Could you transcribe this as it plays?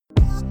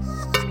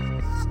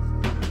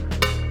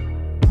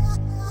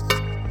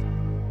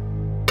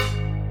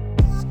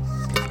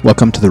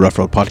Welcome to the Rough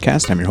Road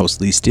Podcast. I'm your host,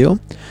 Lee Steele.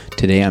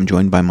 Today I'm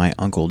joined by my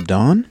Uncle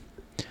Don.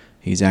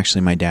 He's actually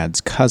my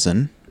dad's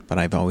cousin, but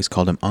I've always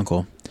called him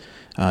Uncle.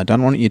 Don,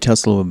 why don't you tell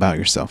us a little about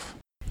yourself?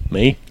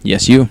 Me?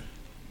 Yes, you.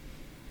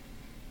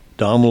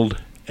 Donald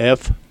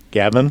F.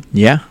 Gavin.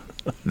 Yeah,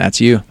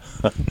 that's you.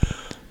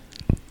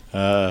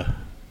 You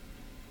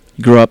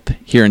You grew up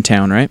here in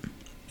town, right?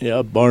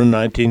 Yeah, born in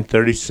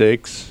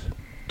 1936,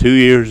 2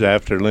 years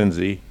after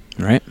Lindsay.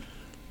 Right.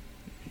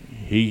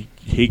 He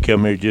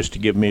come here just to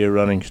give me a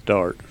running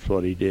start. That's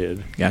what he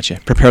did.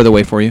 Gotcha. Prepare the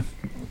way for you.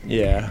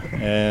 Yeah,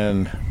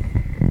 and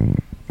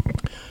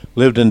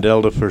lived in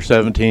Delta for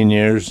 17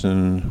 years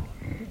and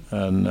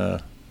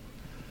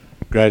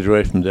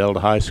graduated from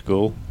Delta High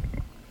School.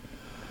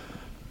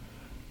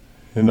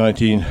 In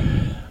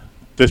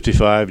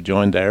 1955,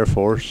 joined the Air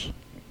Force.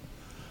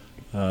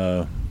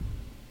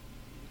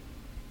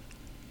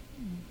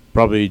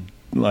 Probably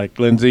like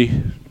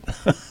Lindsay,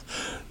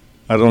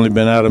 I'd only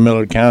been out of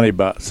Millard County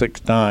about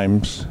 6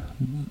 times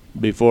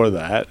before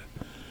that.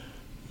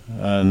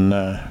 And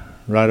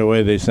right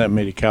away they sent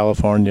me to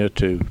California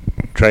to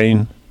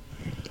train.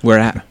 Where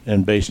at?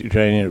 In basic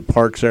training at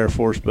Parks Air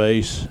Force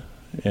Base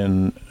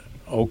in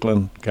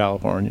Oakland,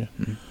 California.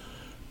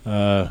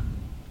 Mm-hmm.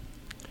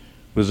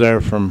 Was there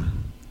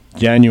from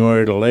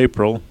January till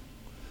April.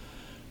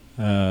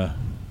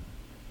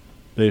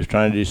 They was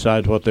trying to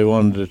decide what they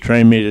wanted to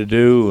train me to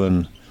do,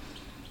 and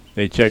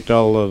they checked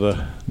all of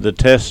the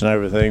tests and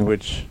everything,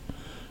 which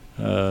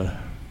that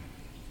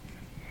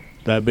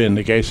being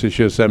the case, they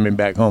should have sent me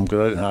back home because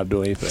I didn't know how to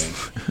do anything.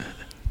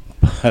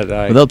 But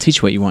Well, they'll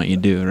teach what you want you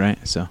to do, right?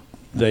 So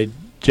they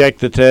checked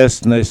the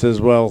test, and they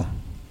says, well,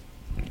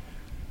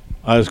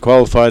 I was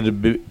qualified to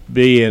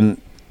be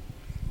in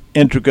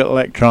intricate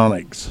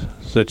electronics,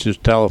 such as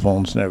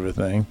telephones and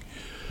everything.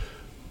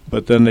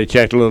 But then they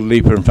checked a little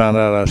deeper and found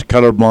out I was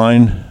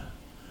colorblind.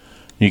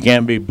 You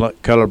can't be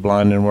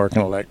colorblind and work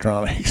in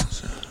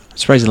electronics. I'm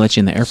surprised they let you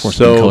in the Air Force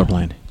So- being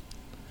colorblind.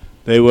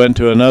 They went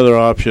to another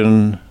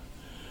option,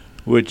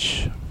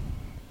 which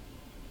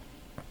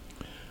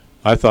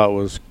I thought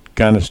was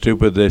kind of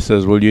stupid. They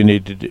says, well, you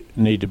need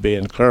to be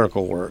in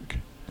clerical work.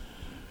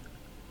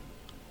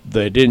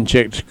 They didn't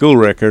check the school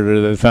record,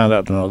 or they found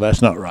out, no,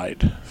 that's not right.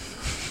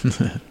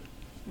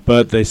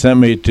 But they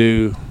sent me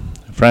to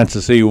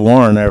Francis E.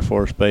 Warren Air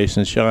Force Base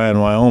in Cheyenne,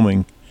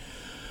 Wyoming,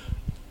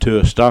 to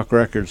a stock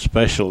record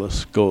specialist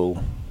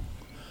school,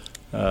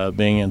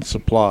 being in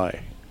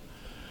supply.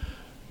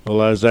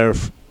 Well, I was there,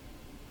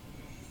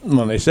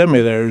 when they sent me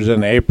there, it was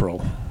in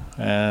April.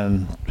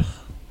 And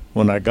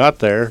when I got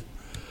there,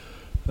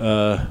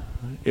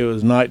 it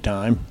was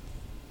nighttime.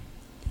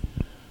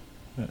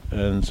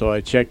 And so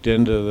I checked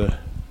into the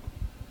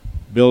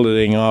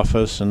building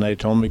office, and they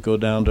told me to go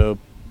down to a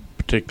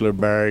particular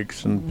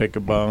barracks and pick a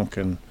bunk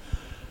and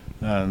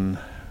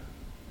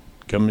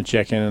come and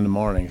check in the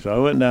morning. So I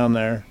went down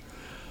there,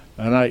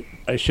 and I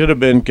should have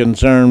been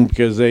concerned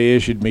because they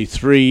issued me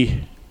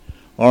 3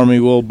 Army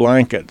wool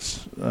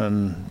blankets,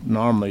 and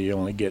normally you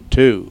only get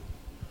 2.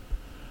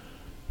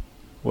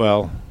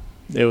 Well,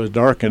 it was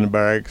dark in the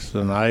barracks,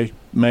 and I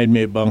made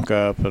me a bunk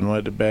up and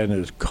went to bed, and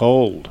it was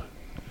cold.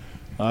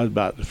 I was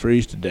about to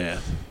freeze to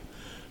death.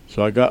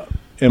 So I got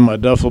in my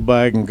duffel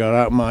bag and got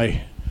out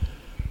my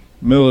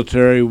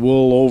military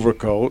wool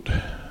overcoat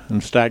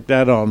and stacked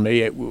that on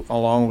me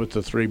along with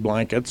the 3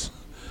 blankets.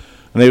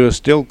 And they was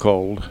still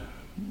cold.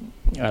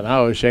 And I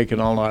was shaking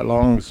all night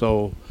long,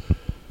 so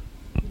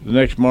the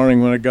next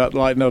morning when I got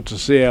light enough to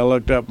see, I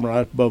looked up, and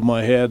right above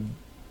my head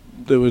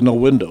there was no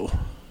window.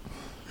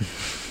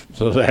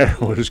 So the air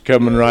was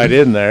coming right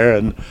in there,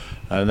 and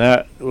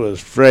that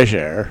was fresh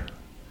air.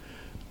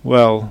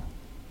 Well,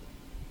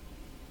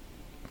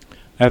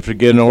 after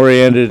getting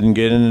oriented and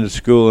getting into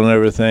school and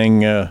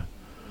everything, when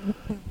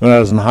I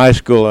was in high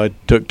school, I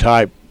took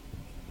type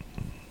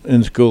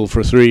in school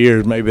for 3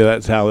 years. Maybe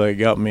that's how they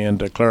got me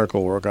into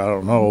clerical work. I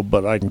don't know,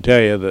 but I can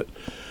tell you that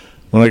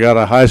when I got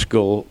out of high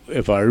school,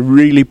 if I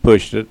really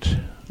pushed it,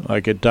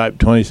 I could type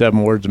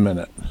 27 words a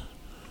minute.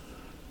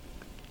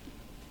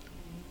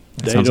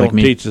 They sounds don't like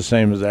me. teach the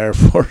same as the Air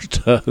Force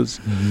does.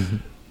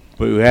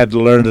 But we had to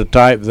learn to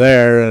type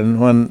there,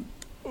 and when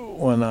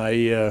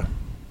I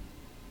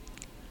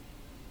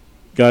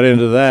got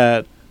into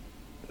that,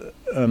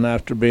 and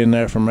after being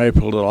there from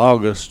April to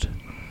August,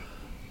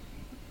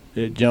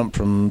 it jumped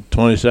from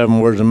 27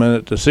 words a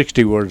minute to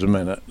 60 words a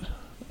minute.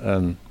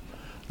 And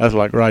that's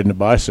like riding a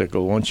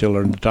bicycle. Once you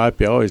learn to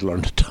type, you always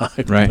learn to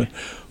type. Right.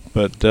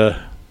 But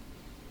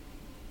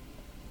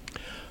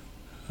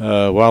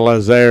while I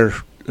was there,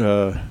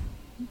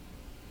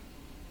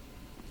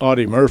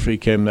 Audie Murphy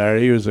came there.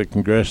 He was a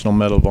Congressional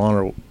Medal of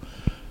Honor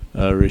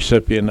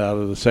recipient out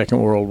of the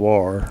Second World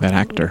War. That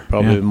actor.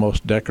 Probably Yeah. the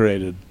most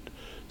decorated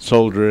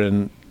soldier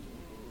in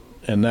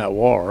that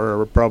war,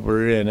 or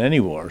probably in any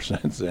war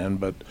since then.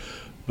 But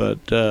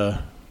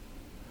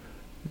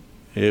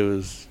it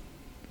was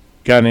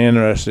kind of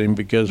interesting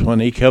because when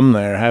he come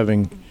there,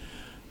 having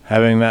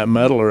that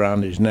medal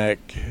around his neck,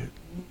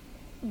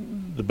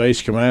 the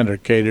base commander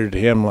catered to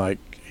him like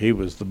he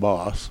was the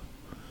boss.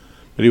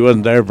 but he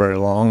wasn't there very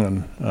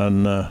long,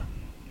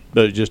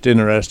 but it's just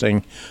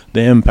interesting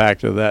the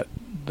impact of that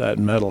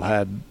medal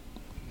had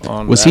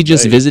on. Was he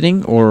just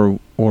visiting, or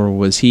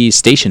was he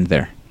stationed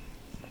there?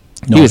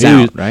 No, he was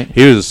out, right?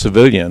 He was a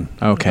civilian.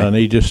 Okay. And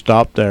he just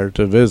stopped there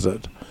to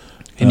visit.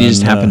 And he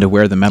just happened to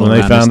wear the medal around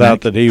his neck? When they found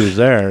out that he was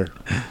there,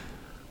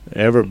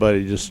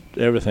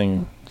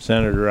 everything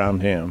centered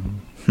around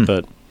him.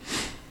 But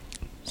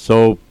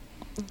so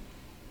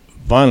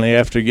finally,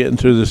 after getting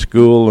through the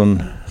school,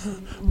 and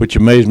which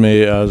amazed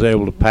me, I was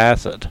able to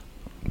pass it.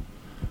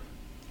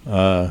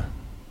 Then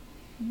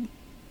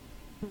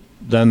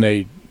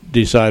they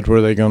decide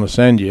where they're going to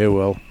send you.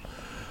 Well,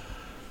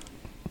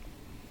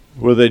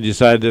 where they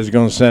decided they was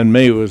going to send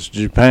me was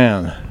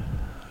Japan.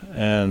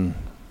 And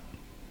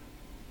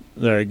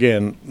there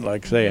again,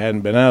 like I say, I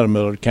hadn't been out of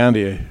Millard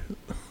County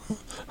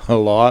a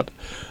lot,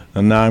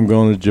 and now I'm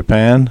going to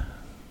Japan.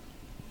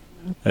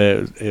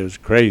 It was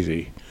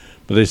crazy.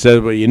 But they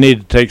said, well, you need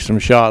to take some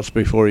shots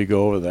before you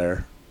go over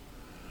there.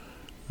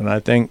 And I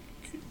think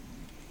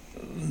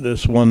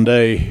this one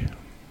day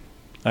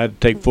I had to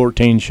take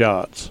 14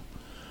 shots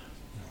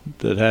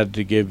that had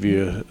to give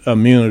you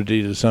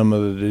immunity to some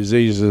of the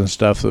diseases and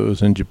stuff that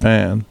was in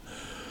Japan.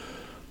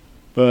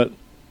 But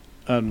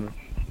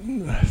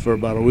for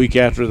about a week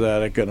after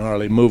that, I couldn't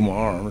hardly move my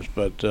arms.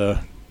 But they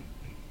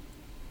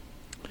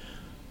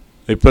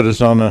put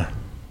us on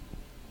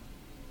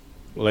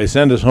they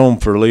sent us home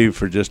for leave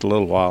for just a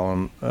little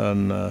while,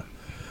 and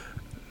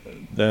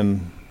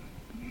then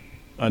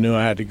I knew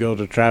I had to go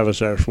to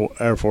Travis Air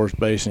Force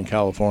Base in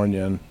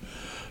California,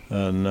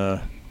 and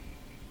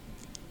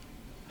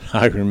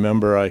I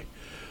remember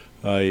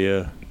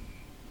I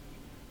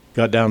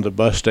got down to the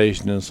bus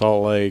station in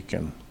Salt Lake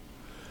and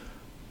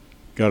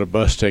got a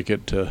bus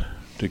ticket to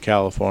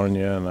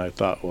California, and I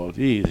thought, well,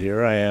 geez,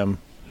 here I am,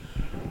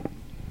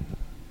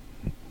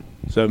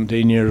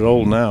 17 years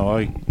old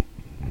now.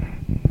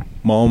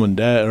 Mom and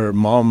dad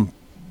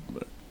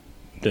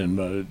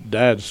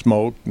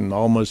smoked, and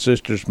all my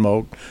sisters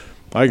smoked.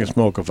 I can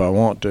smoke if I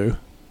want to.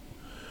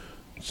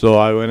 So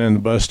I went in the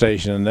bus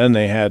station, and then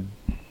they had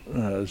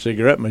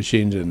cigarette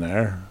machines in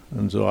there,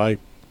 and so I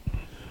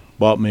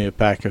bought me a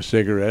pack of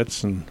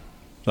cigarettes and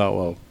thought,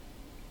 well,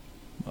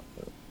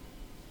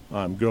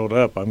 I'm grown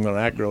up. I'm going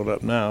to act grown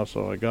up now.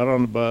 So I got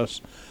on the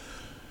bus,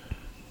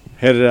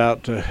 headed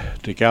out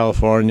to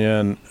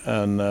California,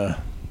 and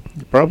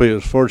probably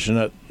was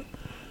fortunate.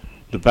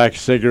 The pack of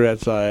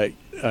cigarettes I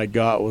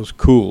got was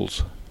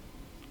Cools.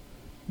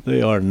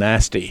 They are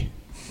nasty.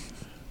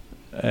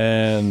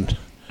 And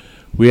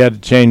we had to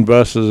change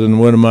buses in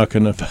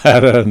Winnemucca,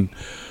 Nevada,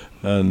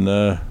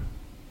 and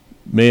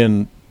me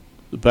and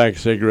the pack of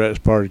cigarettes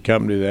parted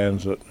company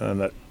then,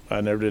 and I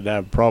never did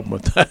have a problem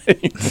with that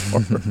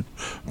anymore.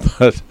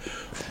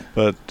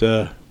 but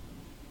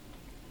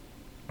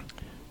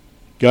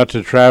got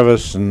to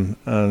Travis and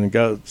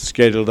got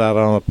skated out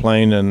on a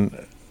plane, and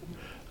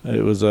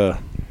it was a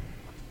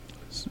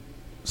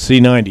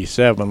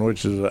C-97,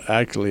 which is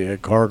actually a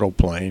cargo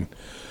plane.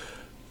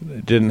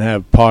 It didn't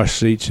have posh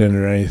seats in it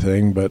or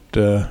anything, but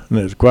it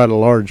was quite a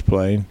large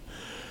plane.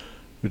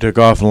 We took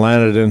off and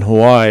landed in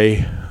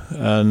Hawaii,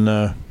 and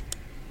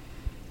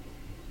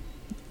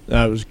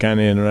that was kind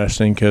of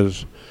interesting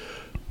because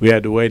we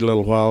had to wait a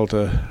little while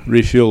to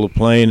refuel the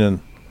plane, and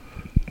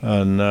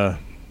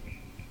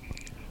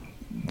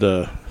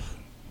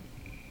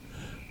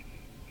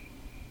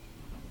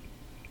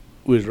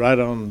we was right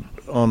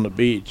on the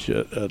beach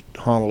at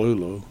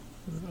Honolulu,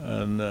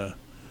 and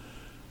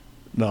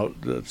no,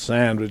 the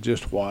sand was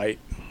just white,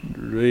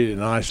 really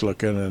nice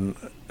looking, and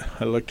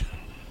I looked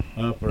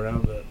up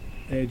around the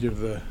edge of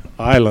the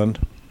island,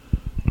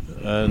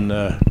 and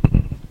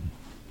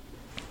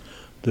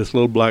this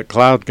little black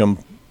cloud come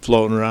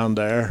floating around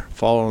there,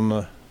 following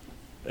the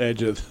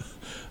edge of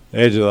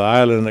the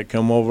island. It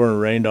come over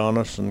and rained on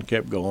us and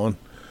kept going.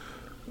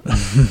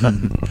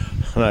 And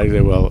I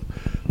said, well,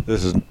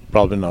 this is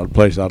probably not a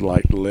place I'd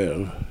like to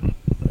live.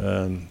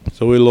 And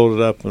so we loaded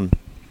up, and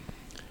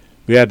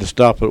we had to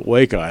stop at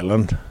Wake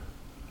Island,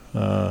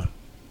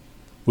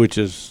 which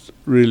is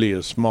really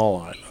a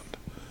small island.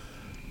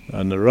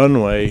 And the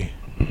runway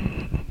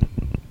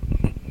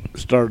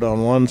started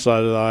on one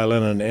side of the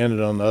island and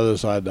ended on the other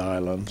side of the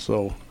island.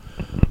 So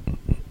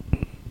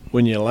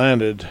when you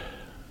landed,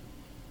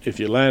 if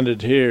you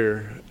landed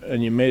here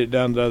and you made it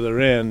down to the other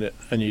end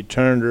and you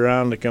turned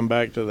around to come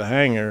back to the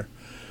hangar,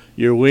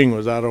 your wing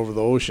was out over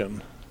the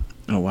ocean.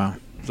 Oh, wow.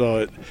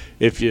 So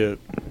if the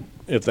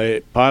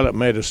pilot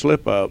made a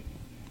slip up,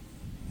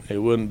 it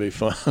wouldn't be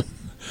fun.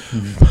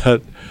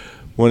 But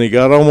when he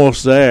got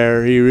almost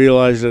there, he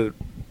realized that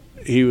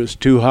he was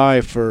too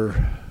high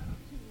for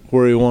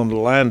where he wanted to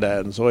land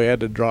at, and so he had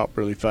to drop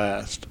really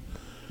fast.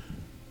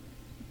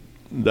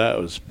 That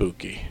was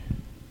spooky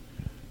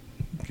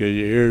because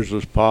your ears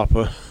was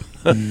popping.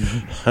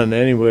 And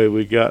anyway,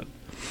 we got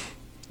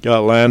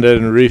landed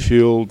and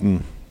refueled,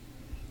 and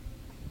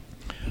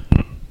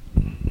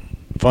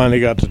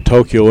finally got to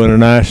Tokyo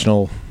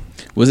International.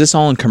 Was this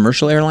all in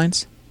commercial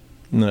airlines?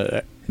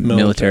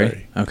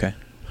 Military. Okay.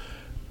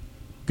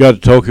 got to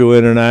Tokyo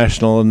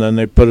International, and then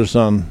they put us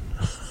on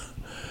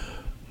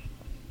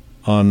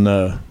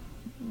a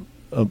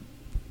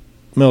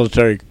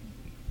military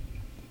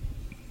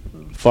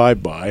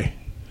 5x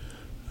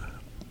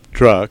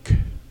truck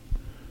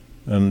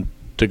and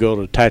to go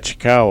to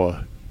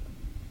Tachikawa,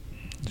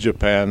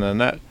 Japan, and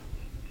that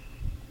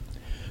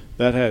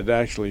had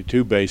actually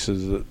two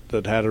bases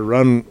that had a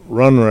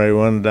runway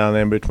running down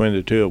in between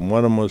the two of them.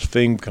 One of them was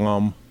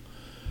FIMCOM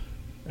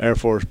Air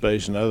Force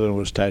Base, and the other one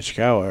was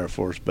Tachikawa Air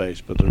Force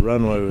Base, but the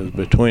runway was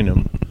between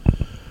them.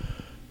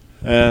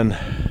 And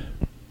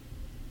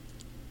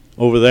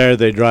over there,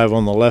 they drive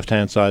on the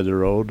left-hand side of the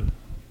road,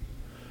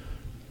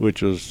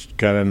 which was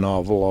kind of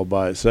novel all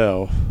by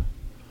itself.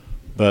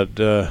 But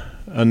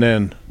and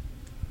then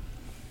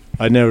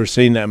I'd never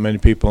seen that many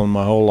people in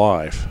my whole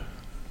life.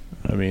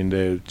 I mean,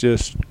 they were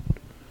just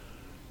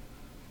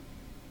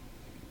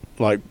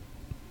like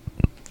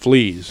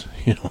fleas,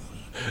 you know.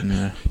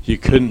 Yeah. You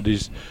couldn't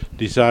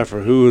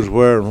decipher who was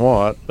where and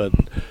what. But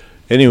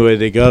anyway,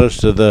 they got us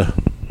to the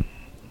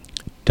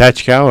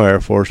Tachikawa Air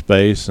Force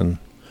Base and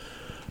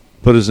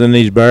put us in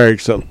these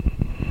barracks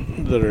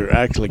that are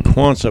actually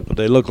Quonset, but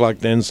they look like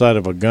the inside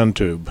of a gun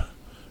tube.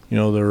 You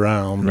know, they're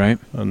round, Right.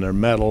 And they're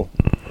metal.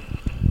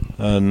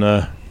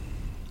 And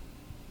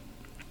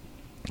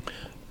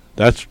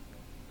that's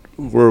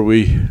where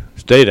we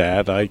stayed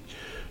at. I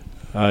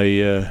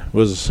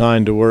was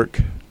assigned to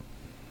work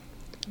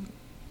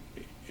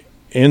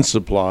in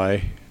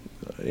supply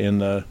in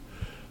the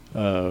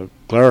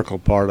clerical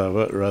part of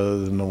it rather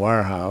than the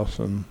warehouse,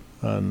 and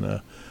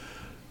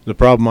the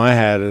problem I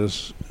had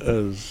is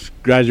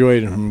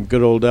graduating from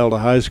good old Delta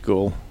High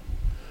School.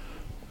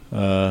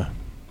 I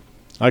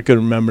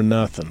couldn't remember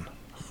nothing.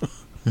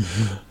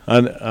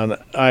 and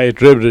I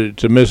attributed it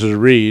to Mrs.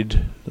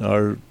 Reed,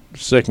 our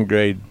second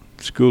grade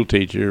school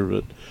teacher,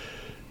 but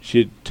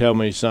she'd tell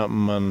me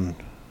something and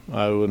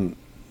I wouldn't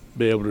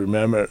be able to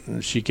remember it.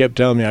 And she kept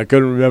telling me I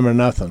couldn't remember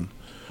nothing.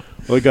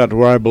 Well, it got to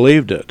where I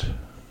believed it.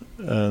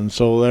 And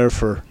so there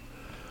for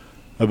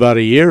about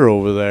a year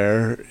over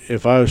there,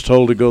 if I was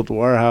told to go to the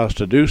warehouse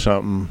to do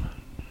something,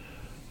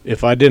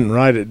 if I didn't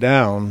write it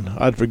down,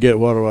 I'd forget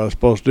what I was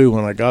supposed to do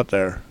when I got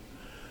there.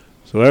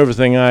 So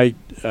everything I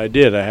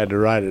did, I had to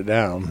write it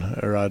down,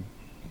 or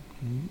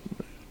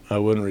I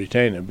wouldn't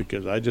retain it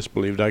because I just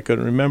believed I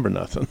couldn't remember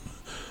nothing.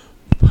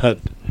 But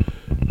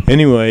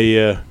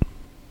anyway,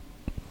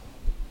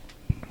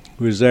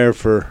 we was there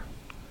for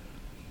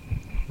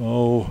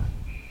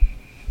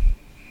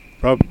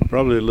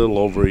probably a little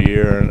over a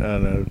year,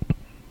 and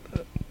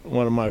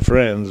one of my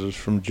friends was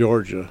from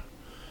Georgia,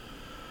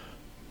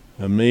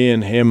 and me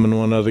and him and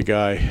one other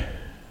guy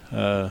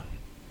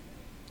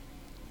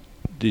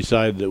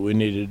decided that we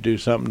needed to do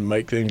something to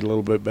make things a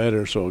little bit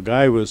better. So a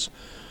guy was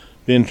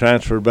being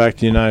transferred back to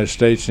the United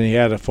States, and he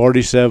had a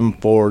 47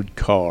 Ford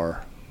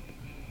car,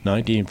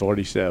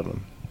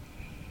 1947.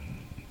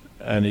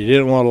 And he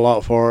didn't want a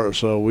lot for it,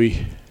 so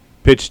we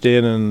pitched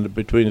in, and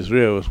between the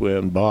three of us, we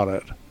went and bought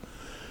it.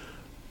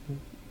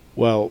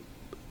 Well,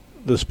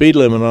 the speed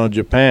limit on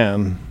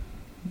Japan,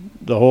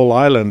 the whole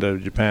island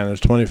of Japan, is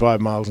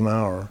 25 miles an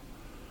hour,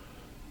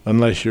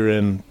 unless you're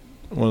in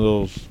one of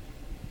those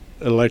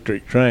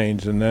electric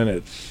trains, and then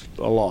it's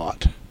a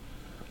lot.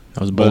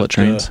 Those bullet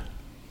trains?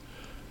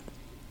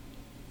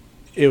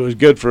 It was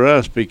good for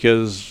us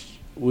because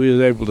we was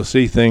able to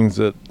see things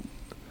that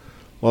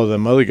a lot of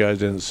them other guys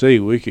didn't see.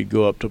 We could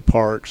go up to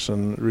parks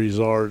and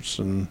resorts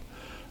and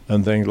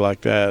things like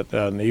that,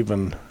 and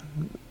even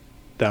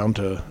down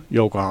to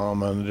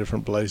Yokohama and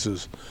different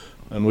places,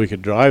 and we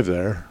could drive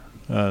there.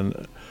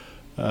 And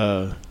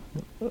as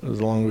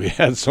long as we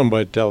had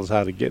somebody to tell us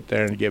how to get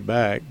there and get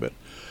back. But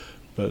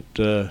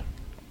the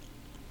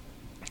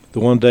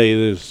one day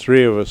there's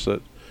three of us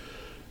that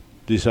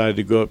decided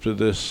to go up to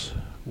this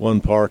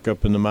one park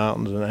up in the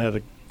mountains, and it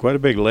had quite a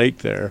big lake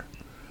there.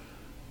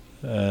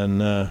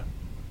 And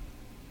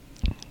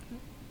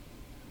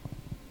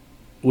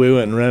we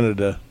went and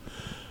rented a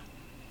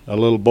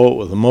little boat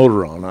with a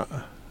motor on it,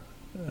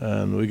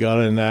 and we got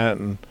in that.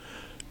 And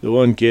the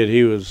one kid,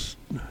 he was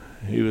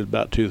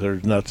about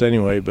 2/3 nuts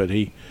anyway, but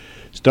he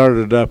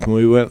started it up, and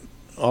we went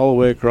all the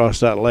way across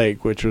that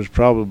lake, which was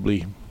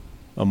probably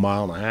a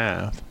mile and a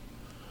half.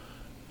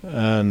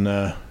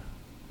 And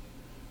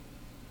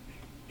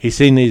he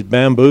seen these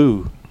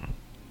bamboo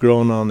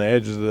growing on the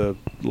edge of the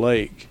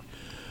lake,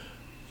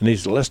 and he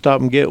said, "Let's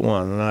stop and get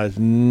one." And I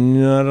said,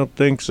 "No, I don't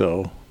think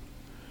so."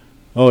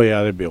 "Oh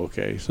yeah, they'd be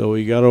okay." So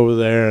we got over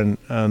there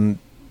and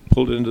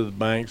pulled into the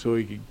bank so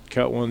we could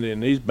cut one.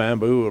 And these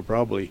bamboo were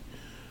probably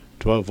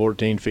 12,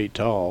 14 feet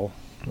tall,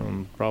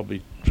 and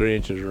probably 3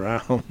 inches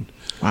around.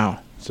 Wow.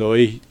 So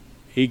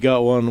he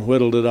got one,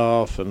 whittled it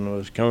off, and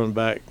was coming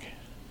back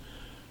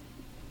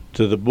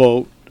to the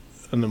boat,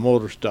 and the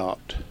motor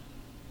stopped.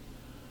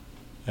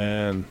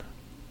 And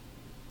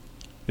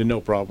no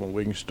problem,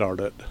 we can start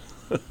it.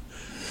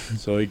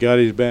 So he got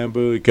his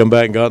bamboo, he come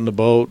back and got in the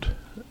boat,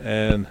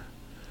 and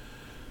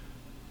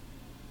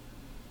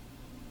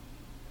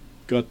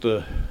got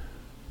the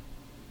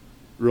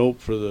rope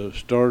for the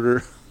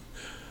starter,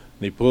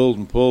 he pulled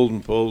and pulled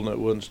and pulled, and it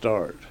wouldn't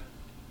start.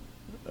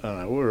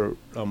 We're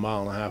a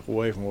mile and a half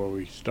away from where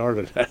we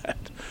started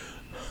at.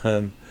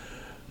 And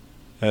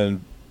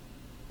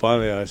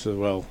finally I said,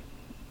 well,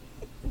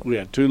 we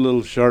had two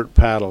little sharp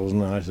paddles,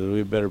 and I said,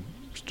 we better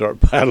start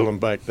paddling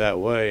back that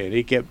way. And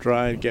he kept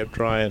trying.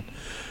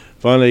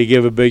 Finally he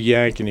gave a big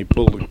yank, and he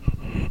pulled the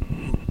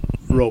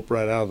rope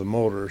right out of the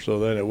motor, so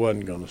then it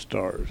wasn't going to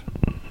start.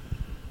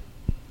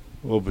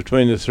 Well,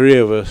 between the three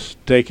of us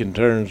taking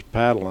turns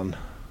paddling,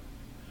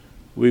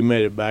 we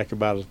made it back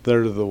about a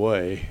third of the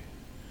way.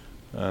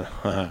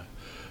 I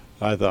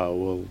thought,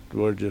 well,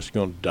 we're just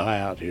going to die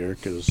out here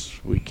because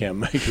we can't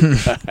make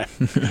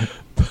it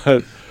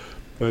back.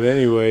 But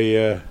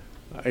anyway,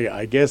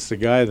 I guess the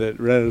guy that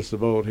rented us the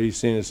boat, he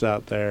seen us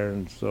out there,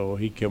 and so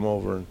he came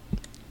over and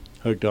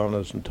hooked on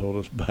us and told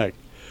us back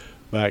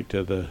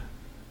to the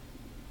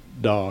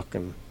dock,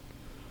 and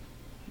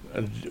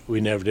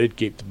we never did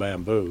keep the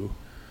bamboo.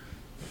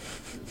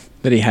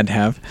 That he had to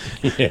have.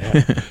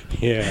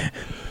 Yeah.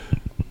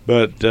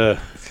 But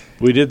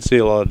we did see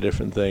a lot of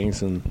different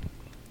things, and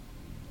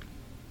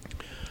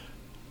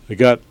we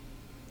got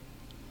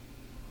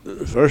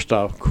first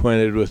off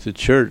acquainted with the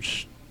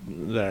church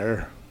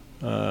there.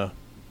 Like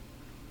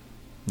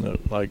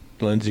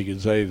Lindsay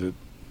could say that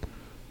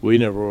we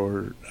never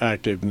were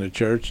active in the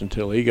church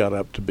until he got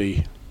up to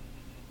be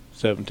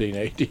 17,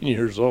 18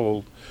 years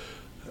old.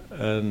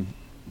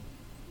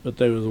 But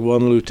there was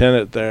one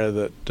lieutenant there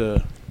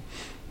that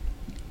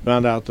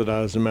found out that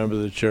I was a member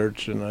of the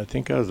church, and I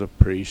think I was a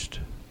priest.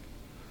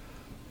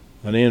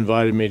 And he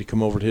invited me to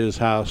come over to his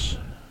house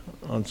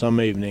on some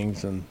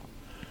evenings and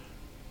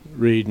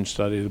read and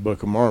study the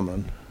Book of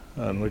Mormon,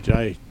 which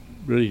I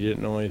really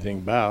didn't know anything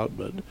about,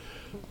 but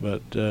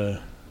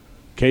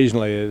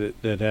occasionally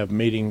they'd have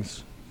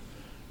meetings,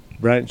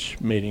 branch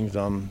meetings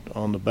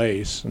on the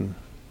base, and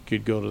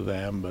could go to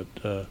them,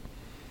 but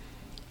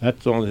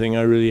that's the only thing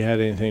I really had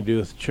anything to do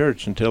with the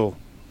church until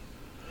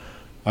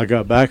I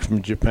got back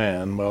from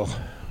Japan. Well,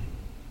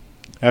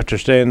 after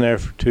staying there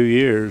for 2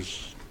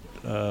 years,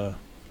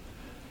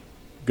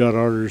 got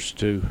orders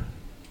to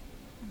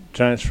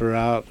transfer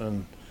out,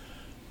 and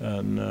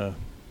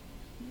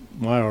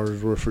my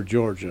orders were for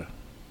Georgia.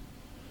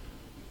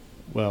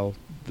 Well,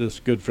 this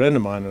good friend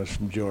of mine was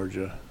from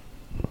Georgia,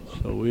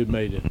 so we had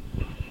made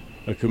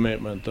a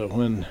commitment that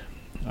when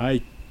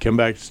I came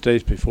back to the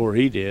States before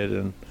he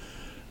did,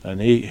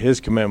 and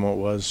his commitment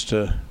was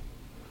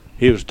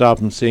he would stop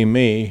and see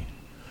me,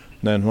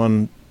 and then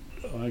when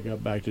I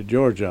got back to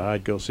Georgia,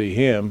 I'd go see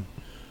him,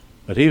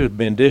 but he was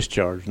being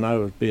discharged and I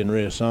was being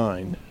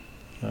reassigned,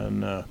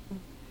 and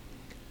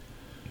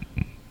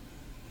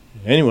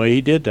anyway,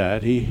 he did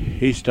that.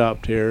 He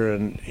stopped here,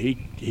 and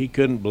he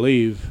couldn't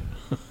believe.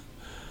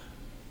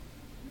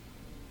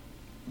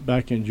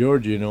 Back in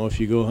Georgia, if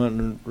you go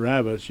hunting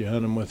rabbits, you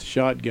hunt them with a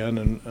shotgun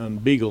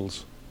and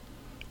beagles.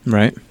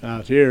 Right.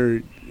 Out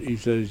here, he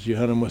says you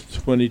hunt them with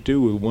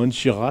 22 with one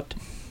shot.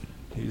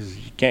 He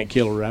says you can't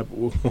kill a rabbit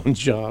with one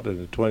shot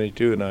and a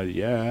 22. And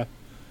yeah.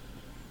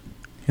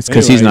 It's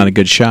because he's not a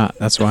good shot.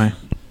 That's why.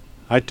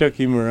 I took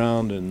him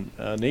around,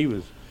 and he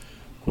was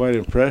quite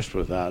impressed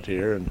with out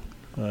here,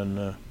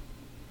 and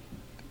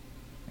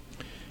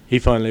he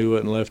finally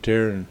went and left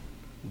here and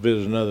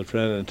visited another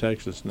friend in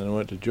Texas, and then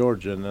went to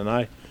Georgia, and then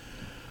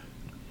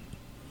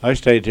I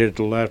stayed here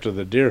till after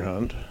the deer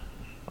hunt,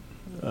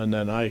 and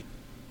then I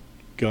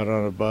got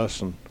on a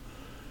bus and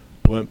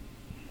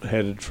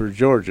headed for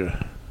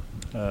Georgia.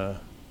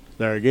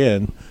 There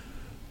again,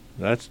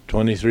 that's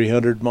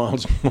 2,300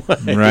 miles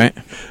away. Right.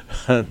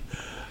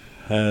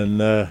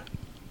 and I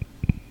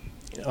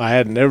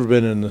had never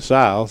been in the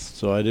South,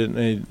 so I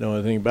didn't know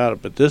anything about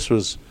it. But this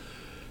was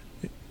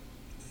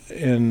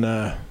in.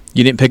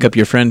 You didn't pick up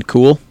your friend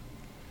Cool,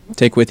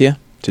 take with you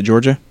to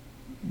Georgia?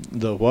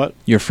 The what?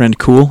 Your friend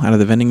Cool out of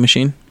the vending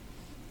machine?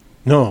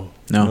 No.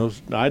 No.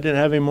 I didn't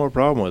have any more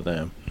problem with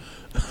them.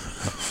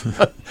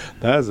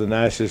 That was the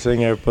nastiest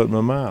thing I ever put in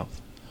my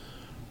mouth.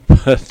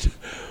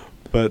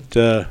 But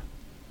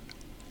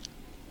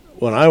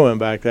when I went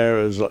back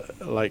there, it was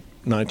like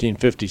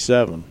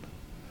 1957.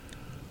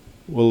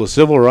 Well, the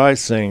civil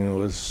rights thing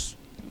was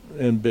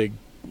in big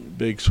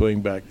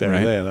swing back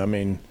there then. I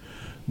mean,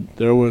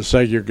 there was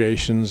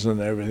segregations and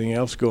everything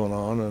else going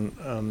on,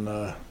 and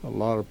a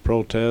lot of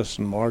protests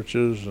and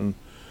marches, and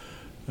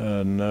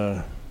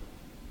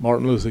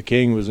Martin Luther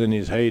King was in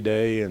his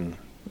heyday, and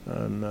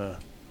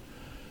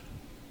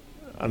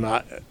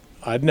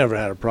I'd never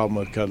had a problem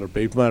with colored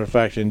people. Matter of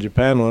fact, in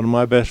Japan, one of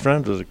my best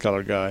friends was a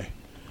colored guy,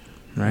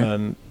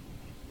 and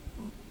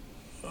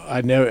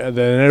they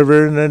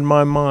never in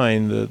my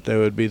mind that there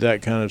would be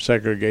that kind of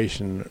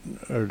segregation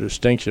or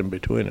distinction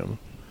between them.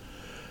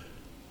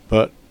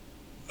 But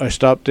I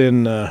stopped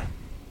in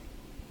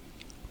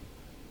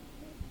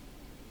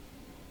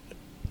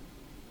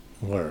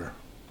where?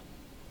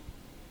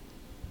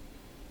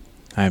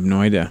 I have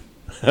no idea.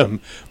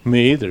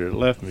 Me either. It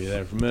left me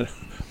there for a minute.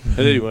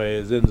 But anyway,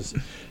 it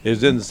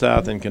was in the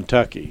South in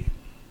Kentucky.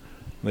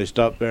 They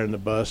stopped there in the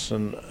bus,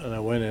 and I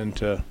went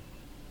into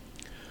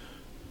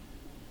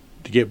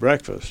to get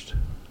breakfast,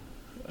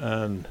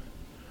 and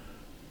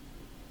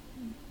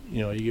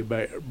you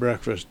get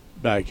breakfast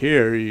back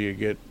here. You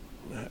get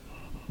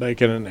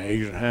bacon and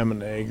eggs, or ham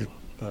and eggs,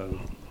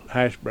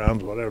 hash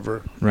browns,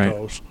 whatever, Right.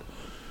 toast.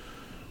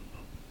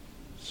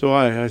 So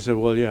I said,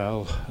 well,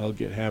 yeah, I'll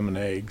get ham and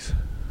eggs,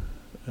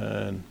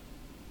 and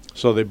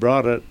so they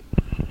brought it,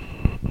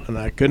 and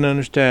I couldn't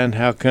understand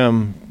how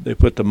come they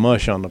put the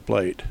mush on the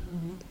plate.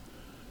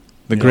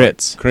 The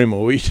grits. Cream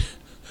of wheat.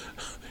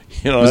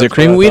 Was it that's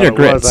cream what of wheat I or thought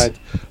it was. grits?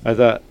 I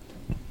thought,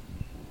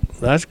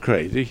 that's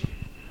crazy.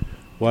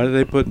 Why do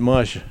they put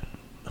mush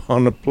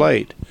on the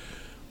plate?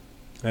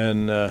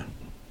 And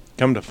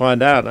come to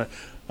find out,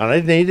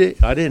 I didn't eat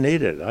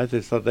it. I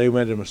just thought they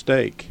made a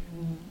mistake.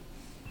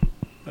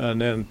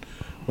 And then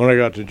when I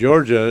got to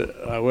Georgia,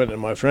 I went to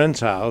my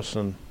friend's house,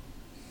 and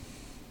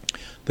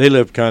they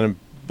lived kind of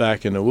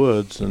back in the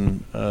woods,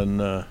 and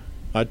I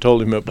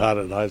told him about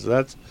it. I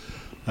said,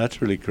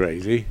 that's really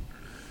crazy.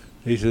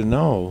 He said,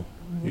 no.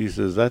 He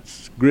says,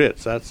 that's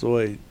grits. That's the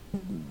way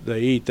they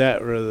eat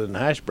that rather than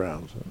hash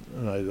browns.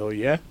 And I said, oh,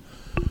 yeah?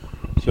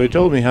 So he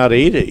told me how to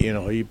eat it.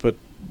 You put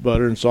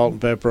butter and salt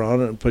and pepper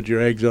on it, and put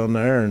your eggs on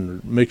there,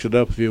 and mix it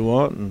up if you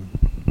want, and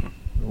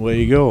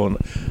away you go. And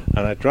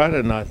I tried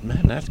it, and I thought,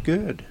 man, that's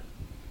good.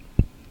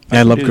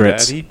 I love do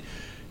grits. that.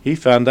 He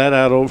found that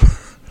out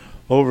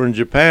over in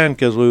Japan,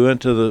 because we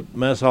went to the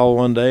mess hall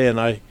one day, and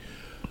I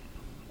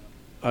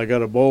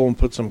got a bowl and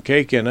put some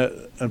cake in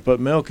it and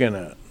put milk in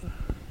it.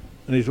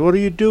 And he said, what are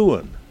you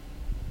doing?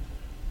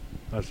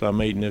 I said,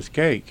 I'm eating this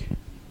cake.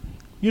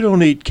 You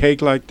don't eat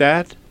cake like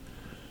that.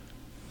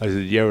 I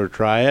said, you ever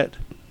try it?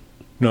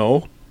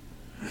 No.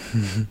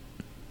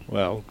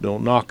 Well,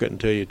 don't knock it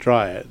until you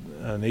try it.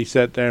 And he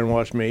sat there and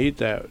watched me eat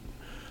that.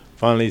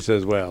 Finally he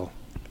says, well,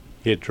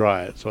 he'd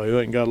try it. So he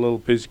went and got a little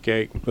piece of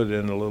cake and put it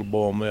in a little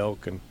bowl of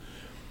milk and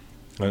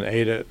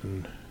ate it.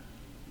 And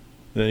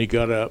then he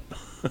got up,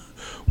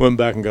 went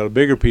back and got a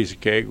bigger piece of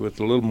cake with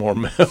a little more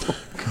milk.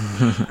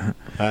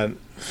 And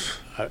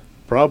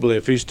probably,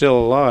 if he's still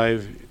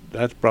alive,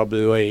 that's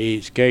probably the way he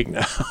eats cake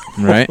now.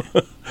 Right.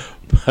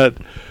 But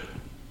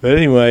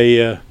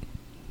anyway,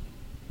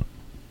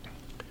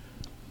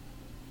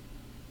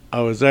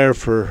 I was there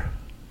for,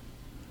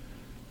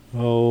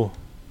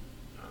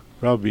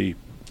 probably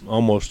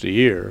almost a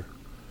year.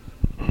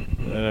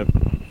 And I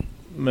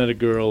met a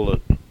girl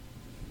that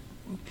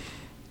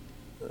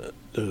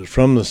was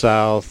from the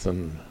South,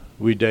 and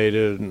we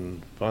dated,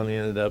 and finally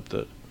ended up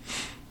that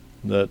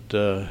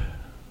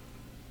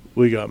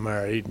we got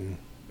married,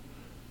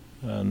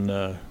 and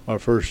our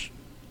first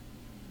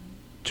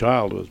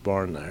child was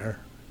born there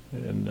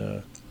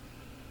in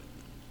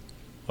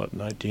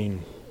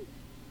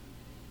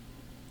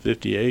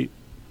 1958,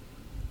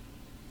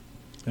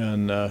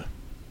 and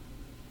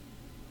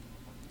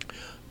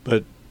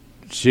but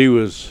she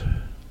was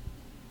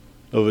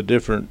of a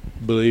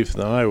different belief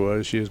than I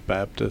was. She was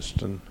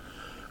Baptist, and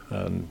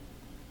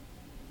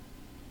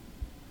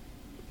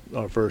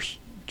our first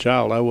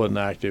child, I wasn't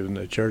active in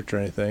the church or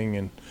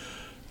anything,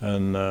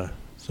 and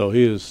so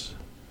he was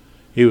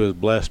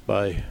blessed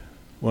by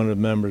one of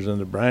the members in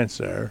the branch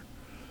there,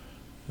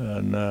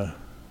 and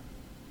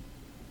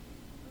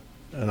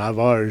I've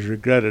always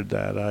regretted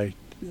that. I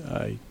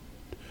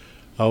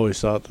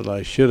always thought that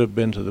I should have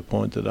been to the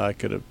point that I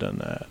could have done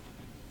that,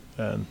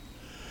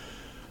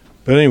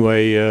 but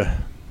anyway,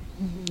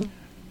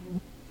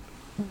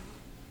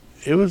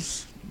 it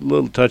was a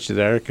little touchy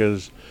there,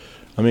 because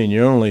I mean,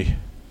 you're only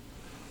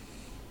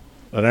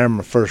an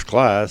airman first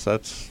class.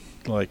 That's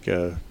like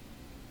a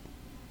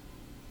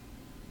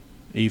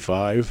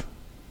E5,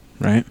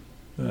 Right.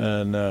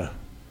 and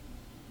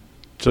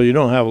so you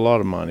don't have a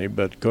lot of money.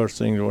 But of course,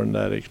 things weren't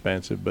that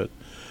expensive. But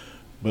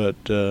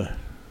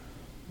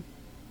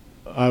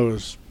I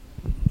was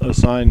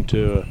assigned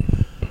to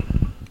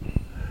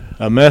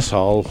a mess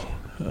hall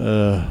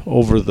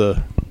over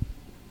the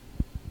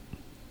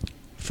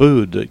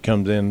food that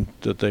comes in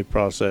that they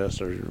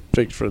process or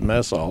fix for the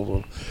mess hall.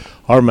 Well,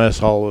 our mess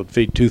hall would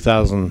feed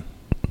 2,000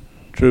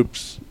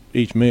 troops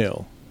each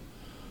meal,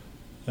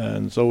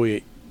 and so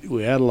we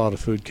had a lot of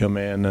food come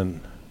in,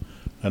 and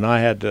I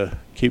had to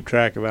keep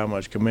track of how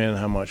much come in,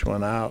 how much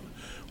went out,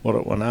 what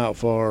it went out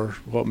for,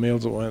 what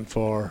meals it went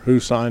for, who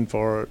signed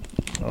for it,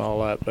 and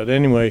all that. But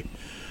anyway,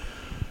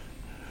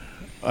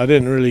 I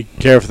didn't really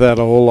care for that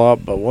a whole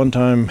lot. But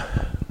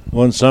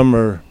one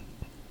summer,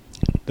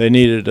 they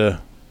needed a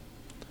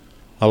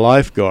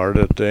lifeguard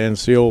at the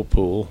NCO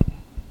pool,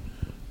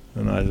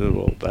 and I said,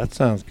 well, that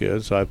sounds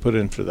good. So I put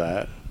in for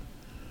that,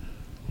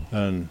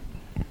 and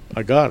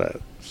I got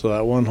it. So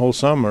that one whole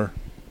summer,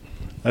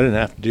 I didn't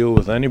have to deal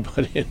with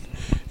anybody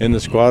in the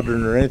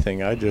squadron or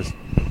anything. I just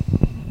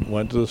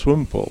went to the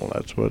swimming pool.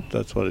 That's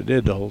what I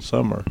did the whole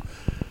summer.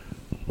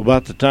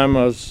 About the time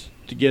I was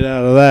to get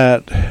out of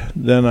that,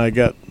 then I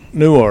got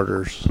new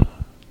orders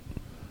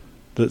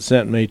that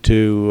sent me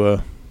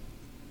to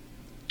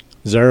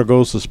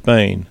Zaragoza,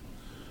 Spain.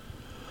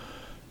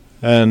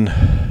 And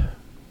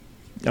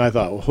I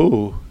thought,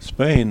 whoo,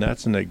 Spain,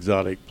 that's an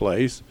exotic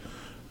place.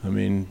 I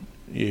mean,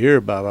 you hear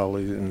about all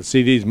these and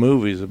see these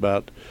movies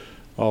about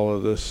all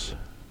of this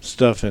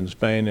stuff in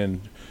Spain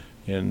and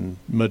in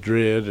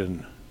Madrid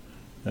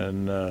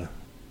and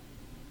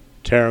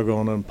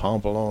Tarragona and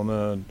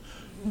Pamplona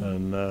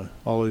and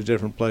all these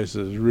different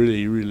places,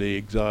 really, really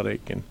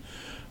exotic.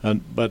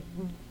 But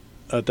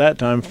at that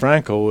time,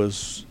 Franco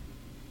was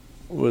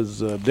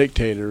a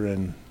dictator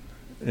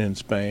in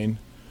Spain,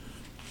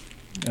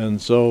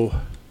 and so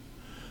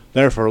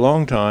there for a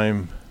long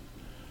time,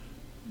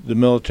 the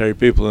military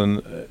people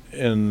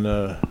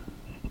in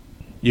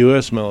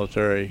U.S.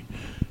 military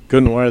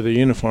couldn't wear the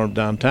uniform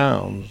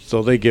downtown,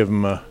 so they give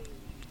them a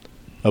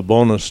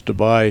bonus to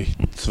buy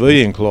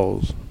civilian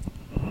clothes.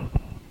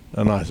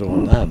 And I said,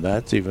 well,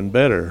 that's even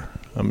better.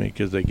 I mean,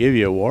 because they give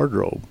you a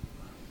wardrobe.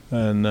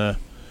 And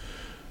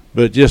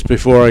but just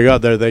before I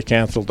got there, they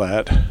canceled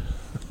that.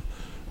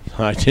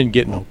 I didn't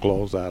get no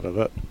clothes out of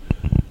it.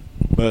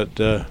 But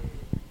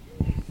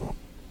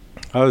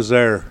I was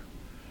there.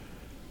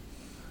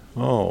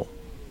 Oh,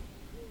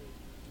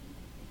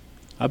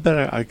 I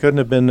bet I couldn't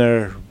have been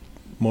there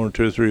more than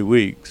 2 or 3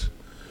 weeks.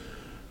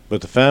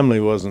 But the family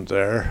wasn't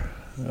there,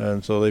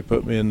 and so they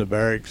put me in the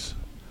barracks.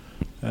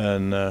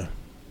 And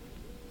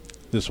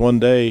this one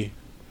day,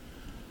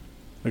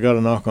 I got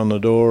a knock on the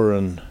door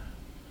and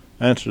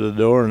answered the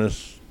door, and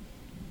this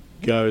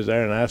guy was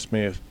there and asked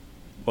me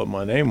what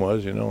my name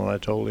was, and I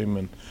told him,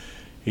 and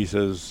he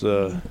says,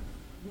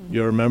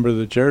 "You're a member of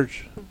the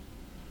church?"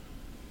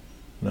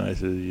 And I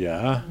said,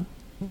 "Yeah."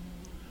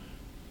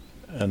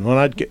 And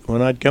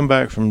when I'd come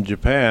back from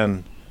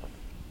Japan,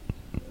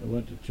 I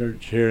went to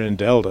church here in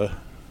Delta,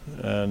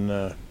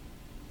 and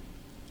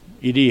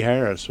E.D.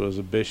 Harris was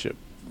a bishop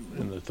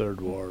in the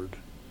 3rd Ward.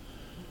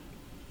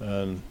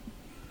 And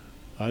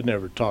I'd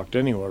never talked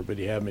anywhere, but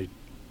he had me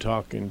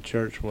talk in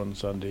church one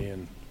Sunday,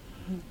 and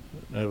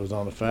it was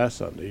on a fast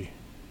Sunday.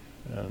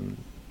 And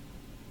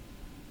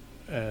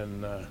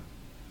then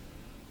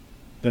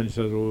he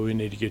said, well, we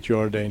need to get you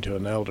ordained to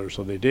an elder,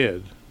 so they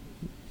did.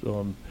 So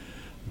in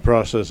the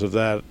process of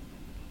that,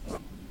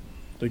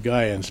 the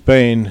guy in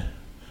Spain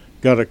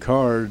got a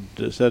card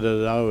that said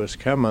that I was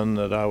coming,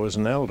 that I was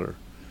an elder,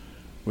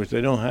 which they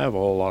don't have a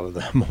whole lot of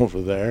them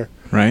over there.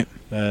 Right.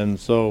 And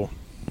so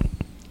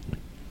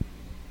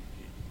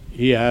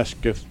he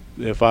asked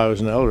if I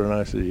was an elder, and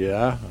I said,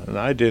 yeah. And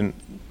I didn't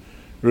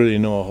really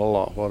know a whole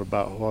lot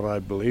about what I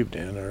believed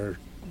in, or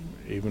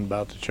even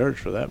about the church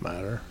for that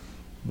matter.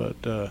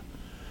 But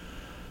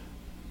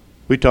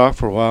we talked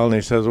for a while, and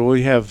he says, well,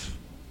 we have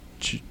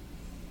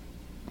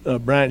a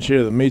branch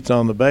here that meets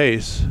on the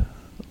base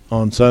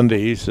on Sunday.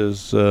 He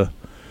says,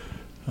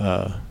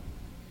 I'd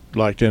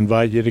like to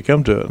invite you to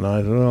come to it. And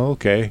I said, oh,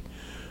 okay.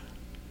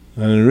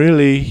 And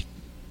really,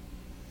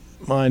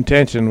 my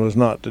intention was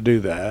not to do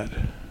that.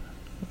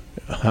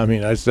 I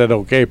mean, I said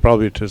okay,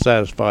 probably to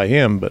satisfy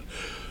him, but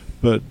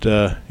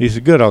he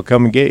said, good, I'll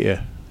come and get you.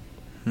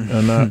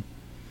 And I,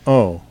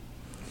 oh,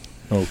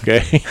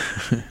 okay.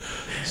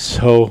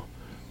 So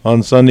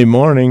on Sunday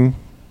morning,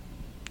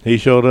 he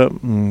showed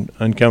up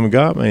and come and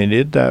got me. He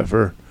did that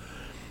for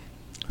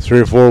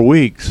 3 or 4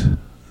 weeks.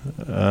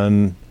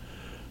 And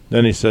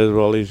then he says,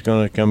 well, he's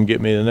going to come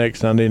get me the next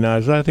Sunday. And I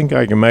said, I think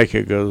I can make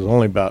it, because it was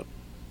only about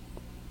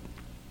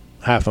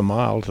half a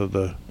mile to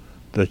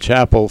the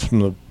chapel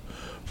from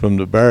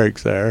the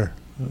barracks there.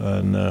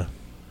 And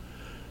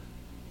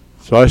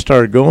so I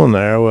started going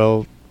there.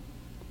 Well,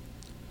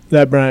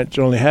 that branch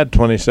only had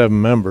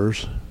 27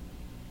 members,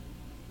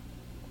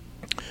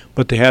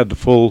 but they had the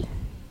full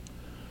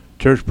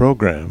church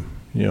program.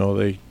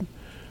 They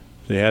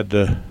had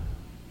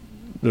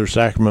their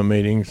sacrament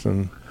meetings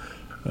and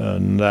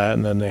that,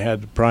 and then they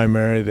had the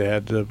primary, they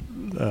had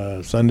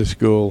the Sunday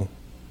school,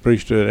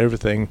 priesthood,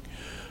 everything,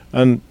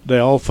 and they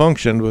all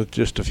functioned with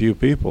just a few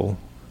people.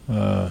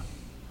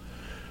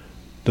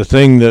 The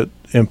thing that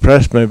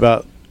impressed me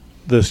about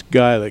this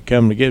guy that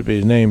came to get me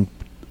is named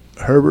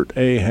Herbert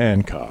A.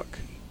 Hancock.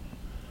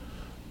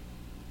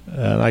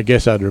 And I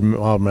guess I'll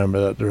remember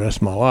that the rest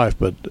of my life.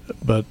 But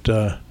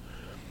the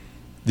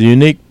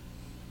unique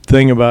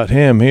thing about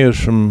him, he was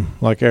from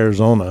like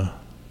Arizona,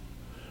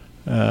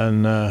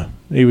 and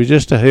he was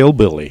just a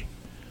hillbilly.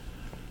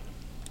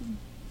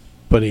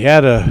 But he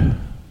had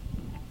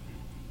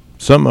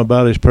something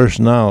about his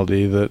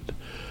personality that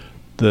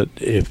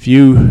if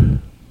you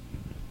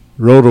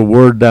wrote a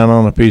word down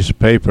on a piece of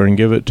paper and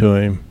give it to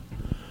him,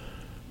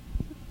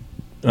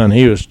 and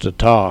he was to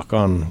talk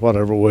on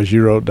whatever it was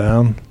you wrote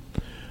down,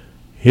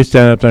 he'd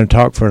stand up there and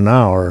talk for an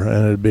hour,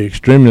 and it'd be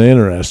extremely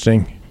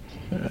interesting,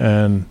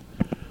 and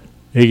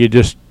he could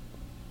just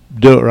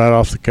do it right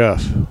off the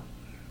cuff.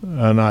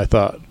 And I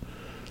thought,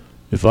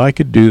 if I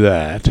could do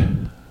that,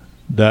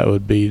 that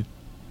would be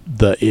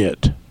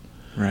it.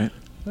 Right.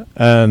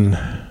 And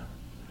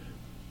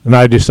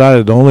I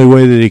decided the only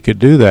way that he could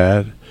do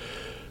that,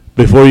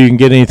 before you can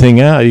get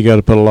anything out, you got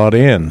to put a lot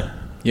in.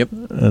 Yep.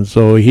 And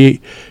so he'd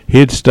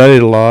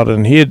studied a lot,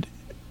 and he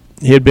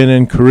had been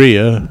in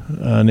Korea,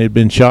 and he'd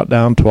been shot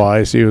down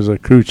twice. He was a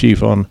crew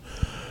chief on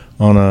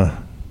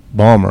a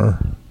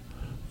bomber,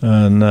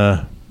 and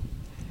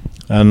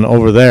And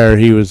over there,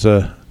 he was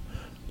a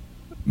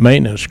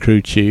maintenance crew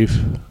chief,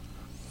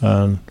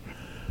 and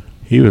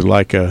he was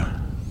like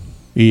a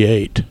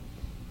E8.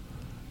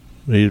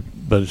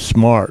 But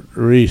smart,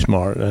 really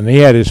smart. And he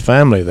had his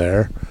family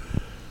there.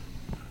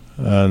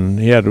 And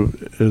he had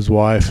his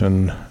wife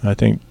and I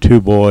think 2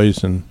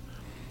 boys. And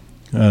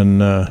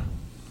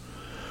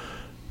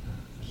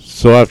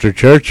so after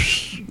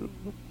church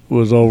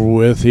was over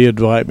with, he'd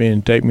invite me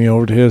and take me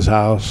over to his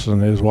house,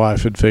 and his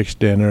wife had fixed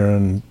dinner.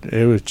 And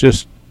it was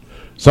just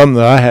something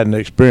that I hadn't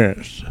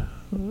experienced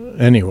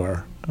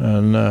anywhere.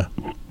 And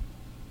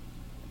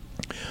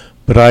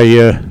but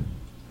I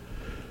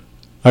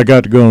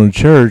got to go to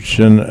church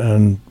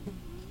and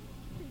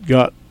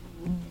got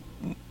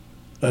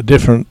a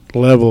different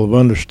level of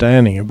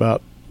understanding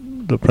about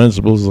the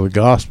principles of the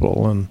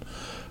gospel, and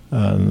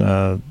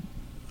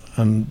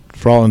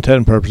for all intent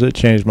and purpose, it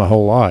changed my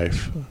whole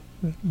life.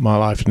 My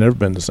life's never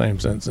been the same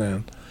since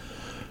then.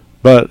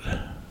 But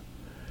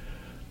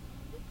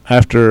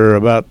after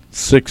about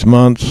 6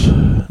 months,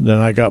 then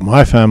I got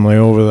my family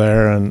over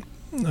there, and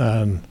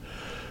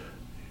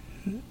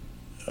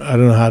I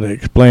don't know how to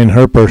explain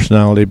her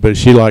personality, but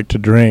she liked to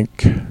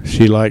drink.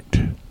 She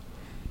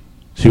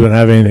wouldn't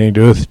have anything to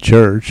do with the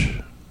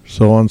church.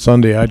 So on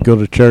Sunday, I'd go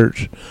to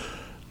church.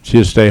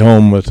 She'd stay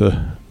home with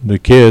the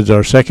kids.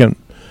 Our second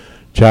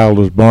child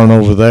was born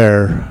over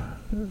there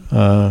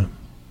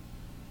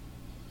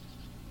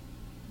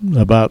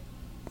about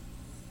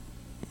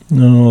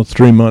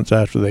 3 months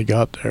after they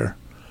got there.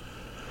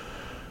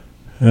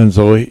 And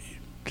so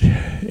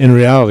in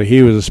reality,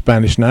 he was a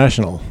Spanish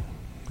national.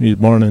 He was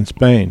born in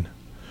Spain.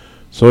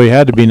 So he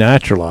had to be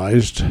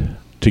naturalized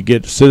to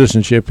get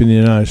citizenship in the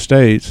United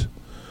States.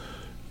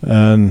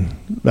 And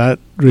that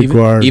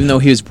required... Even though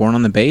he was born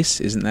on the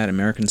base, isn't that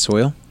American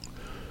soil?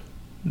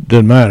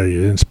 Didn't matter,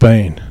 you're in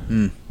Spain.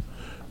 Mm.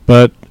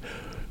 But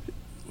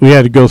we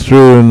had to go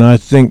through, and I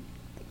think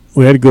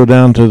we had to go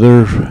down to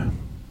their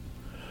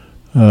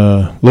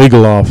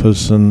legal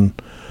office, and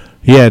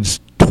he had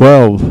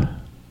 12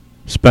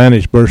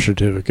 Spanish birth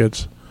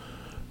certificates.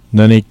 And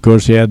then, of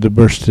course, he had the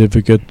birth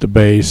certificate, the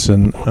base,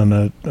 and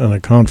a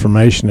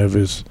confirmation of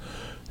his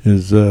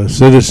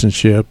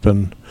citizenship,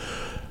 and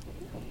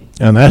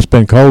that's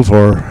been called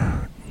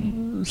for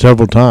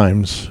several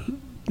times,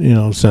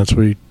 since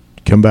we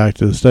come back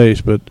to the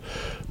States. But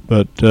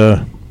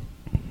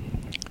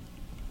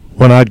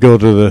when I'd go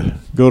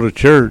to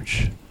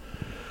church,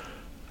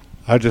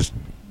 I just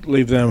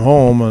leave them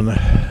home, and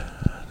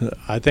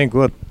I think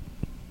what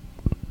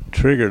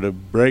triggered a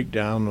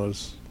breakdown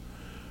was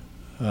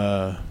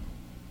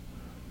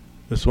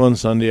this one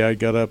Sunday I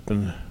got up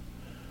and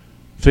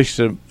fixed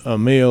a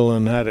meal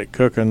and had it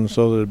cooking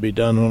so that it'd be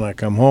done when I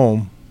come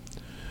home.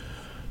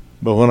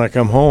 But when I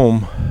come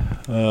home,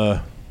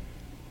 it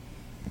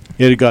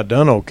had got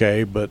done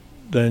okay, but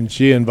then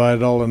she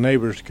invited all the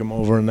neighbors to come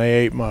over, and they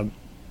ate my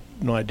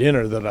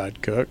dinner that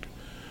I'd cooked,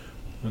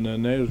 and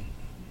then they was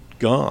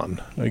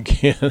gone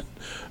again.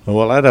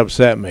 Well, that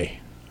upset me,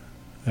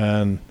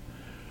 and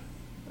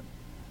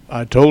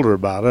I told her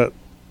about it,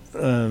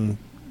 and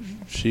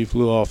she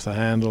flew off the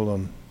handle,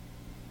 and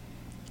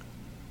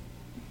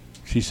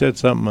she said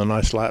something, and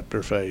I slapped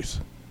her face.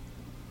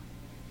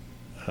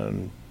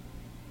 And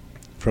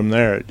from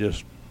there, it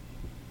just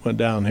went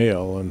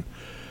downhill, and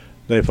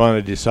they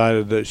finally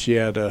decided that she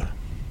had a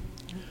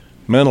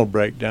mental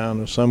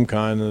breakdown of some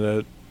kind,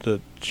 and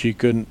that she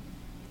couldn't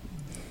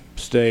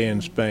stay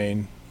in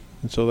Spain.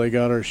 And so they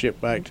got her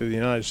shipped back to the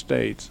United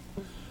States,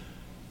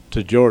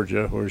 to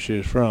Georgia, where she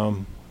was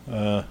from,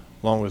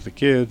 along with the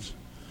kids.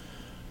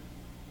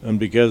 And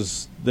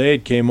because they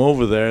had came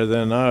over there,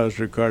 then I was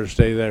required to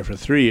stay there for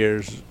 3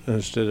 years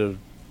instead of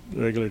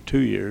regular 2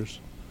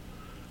 years.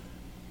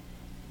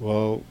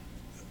 Well,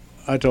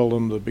 I told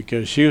them that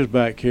because she was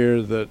back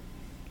here, that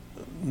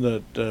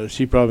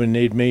she probably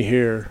needed me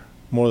here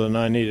more than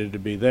I needed to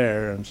be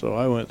there, and so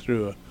I went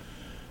through a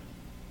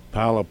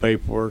pile of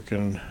paperwork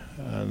and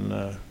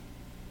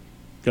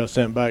got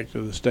sent back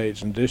to the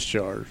States and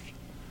discharged.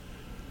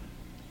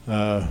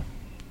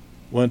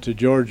 Went to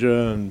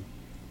Georgia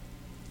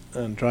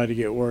and tried to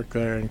get work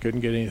there and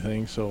couldn't get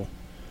anything, so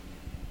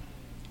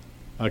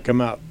I come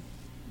out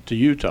to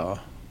Utah,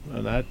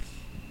 and that's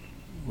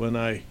when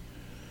I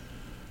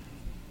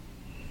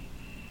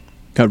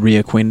got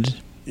reacquainted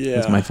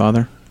with my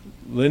father.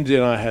 Lindsay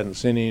and I hadn't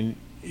seen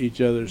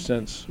each other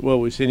since. Well,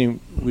 we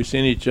seen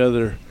each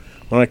other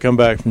when I come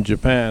back from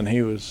Japan.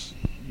 He was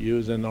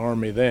in the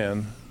Army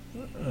then,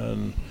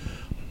 and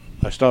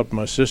I stopped at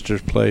my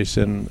sister's place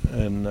in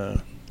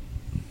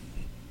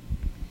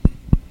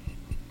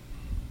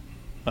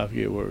I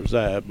forget where it was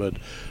at, but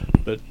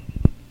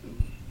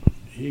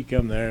he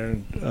come there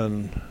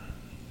and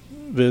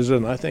visit,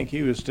 and I think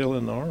he was still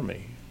in the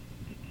Army,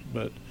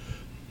 but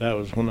that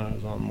was when I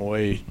was on my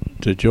way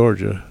to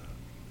Georgia.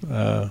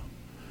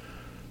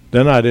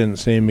 Then I didn't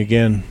see him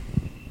again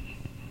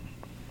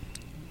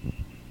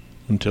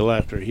until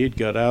after he'd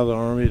got out of the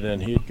Army.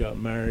 Then he'd got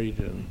married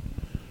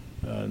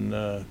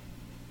and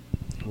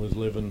was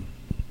living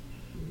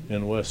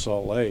in West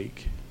Salt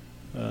Lake,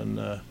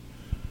 and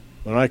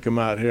when I come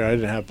out here, I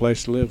didn't have a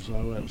place to live, so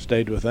I went and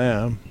stayed with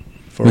them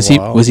for Was a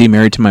while. he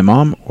married to my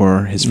mom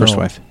or his first No.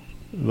 wife?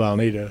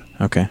 Valnita.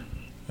 Okay.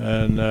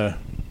 And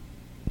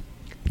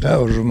That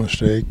was a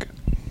mistake.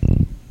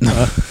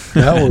 That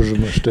was a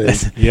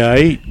mistake. yeah,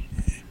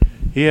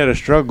 he had a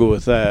struggle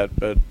with that,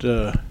 but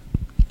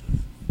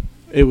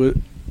it was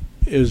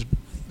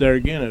there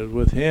again. It was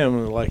with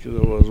him like it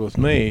was with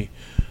me.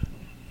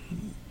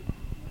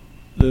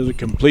 There's a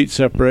complete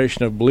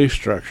separation of belief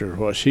structure.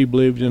 What she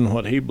believed in,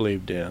 what he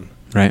believed in.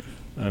 Right.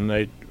 And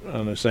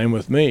the same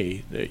with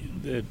me.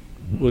 It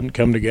wouldn't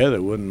come together.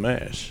 It wouldn't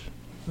mesh.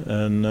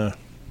 And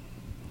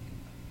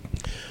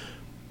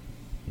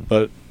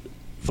but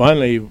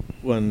finally,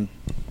 when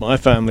my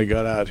family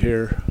got out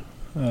here,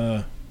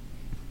 I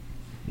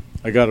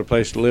got a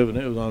place to live, and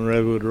it was on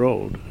Redwood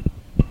Road.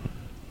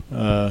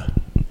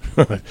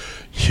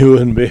 You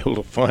wouldn't be able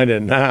to find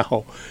it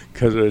now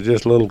because it was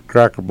just a little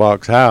cracker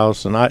box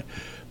house, and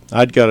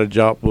I'd got a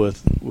job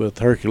with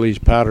Hercules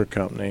Powder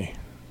Company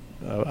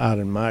out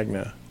in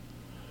Magna,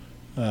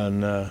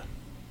 and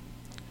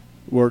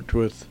worked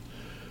with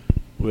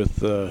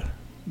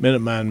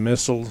Minuteman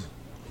missiles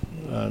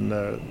and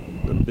the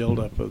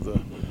buildup of the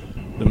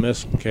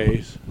missile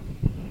case,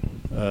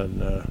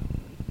 and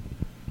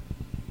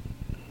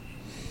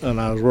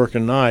I was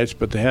working nights,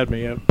 but they had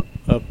me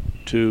up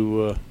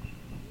to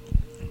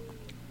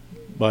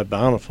by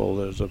Bountiful.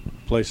 There's a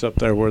place up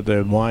there where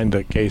they'd wind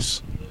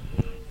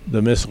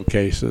the missile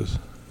cases,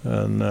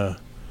 and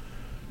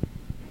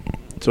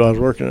so I was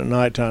working at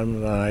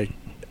nighttime, and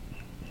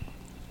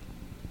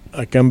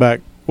I come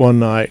back one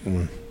night,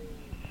 and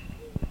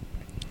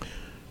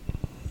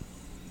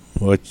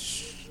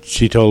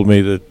she told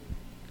me that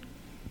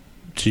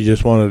she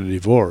just wanted a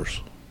divorce,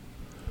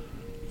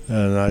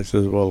 and I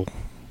said, well,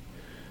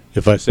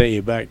 if I sent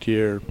you back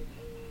to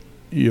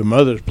your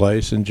mother's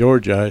place in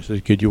Georgia, I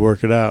said, could you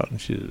work it out? And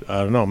she said, I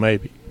don't know,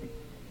 maybe.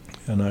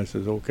 And I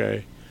said,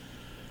 okay.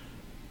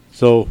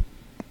 So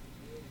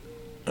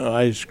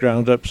I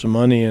scrounged up some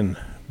money and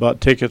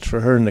bought tickets for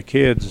her and the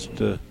kids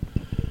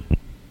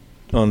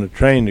on the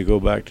train to go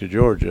back to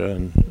Georgia,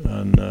 and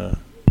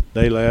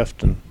they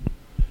left, and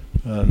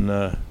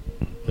then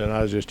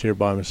I was just here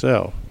by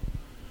myself.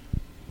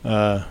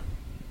 I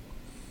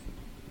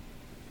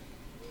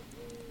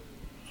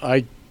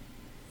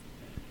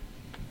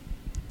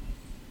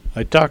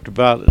talked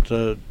about it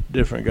to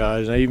different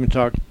guys. I even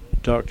talked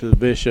to the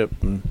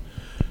bishop and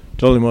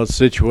told him what the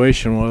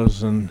situation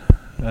was, and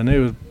it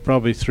was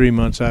probably 3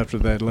 months after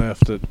they'd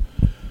left that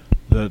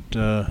the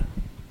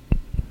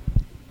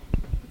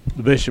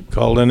bishop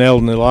called in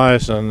Eldon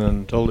Eliason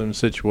and told him the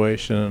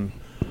situation,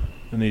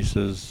 and he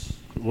says,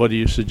 what do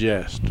you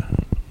suggest?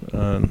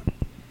 And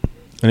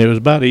it was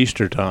about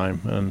Easter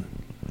time, and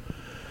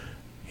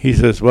he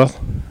says, well,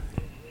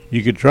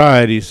 you could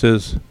try it. He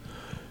says,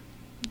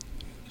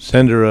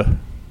 send her a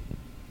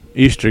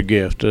Easter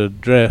gift, a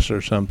dress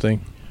or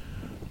something,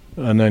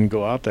 and then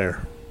go out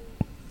there.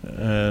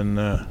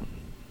 And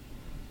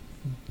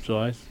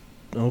so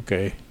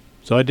okay.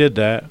 So I did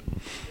that.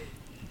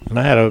 And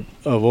I had a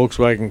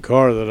Volkswagen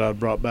car that I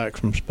brought back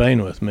from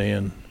Spain with me,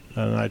 and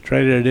I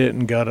traded it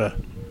and got a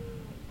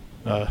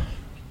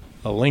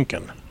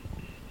Lincoln.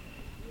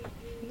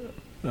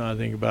 I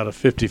think about a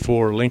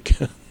 54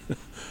 Lincoln.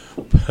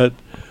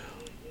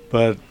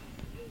 but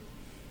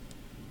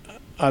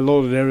I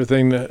loaded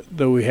everything that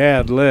we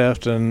had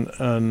left and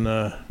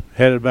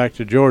headed back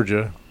to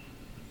Georgia,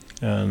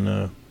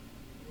 and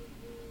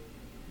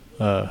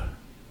I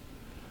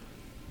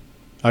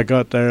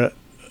got there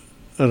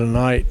in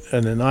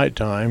the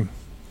nighttime,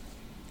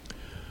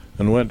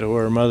 and went to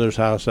where her mother's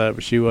house at,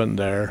 but she wasn't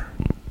there.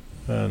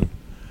 And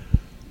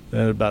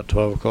then about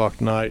 12 o'clock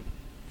at night,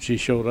 she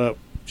showed up.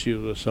 She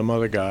was with some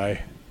other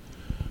guy.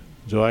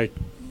 So I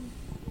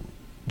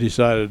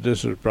decided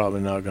this was probably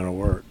not going to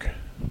work.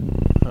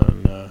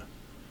 And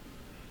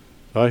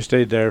so I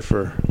stayed there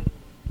for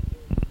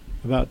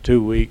about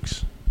 2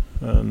 weeks.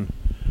 And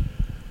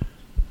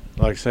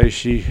like I say,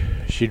 she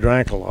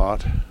drank a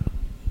lot.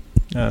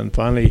 And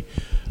finally,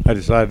 I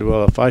decided,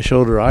 well, if I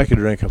showed her I could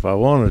drink if I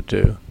wanted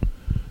to,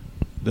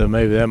 then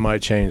maybe that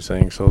might change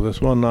things. So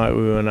this one night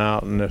we went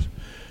out, and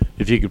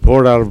if you could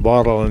pour it out of a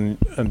bottle and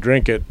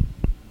drink it,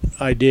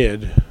 I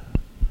did.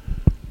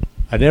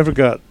 I never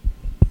got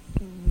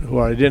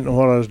where I didn't know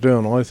what I was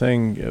doing. The only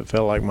thing, it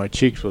felt like my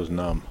cheeks was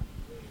numb.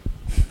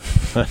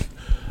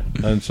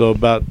 And so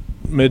about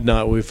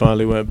midnight we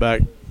finally went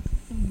back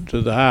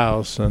to the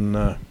house,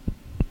 and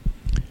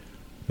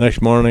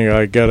next morning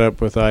I got up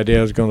with the idea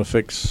I was going to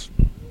fix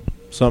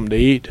something to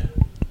eat,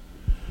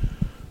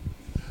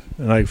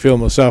 and I could feel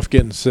myself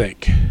getting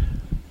sick.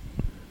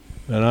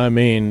 And I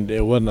mean,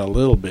 it wasn't a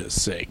little bit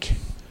sick.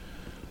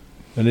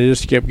 And it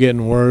just kept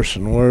getting worse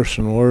and worse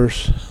and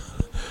worse.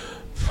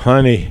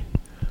 Finally,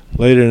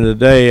 later in the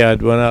day, I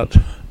went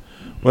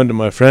to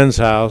my friend's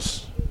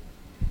house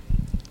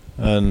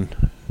and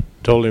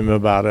told him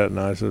about it, and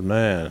I said,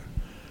 man,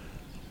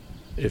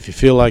 if you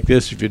feel like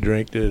this, if you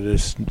drink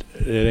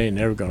it ain't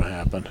never going to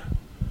happen.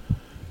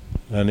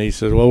 And he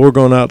said, well, we're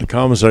going out to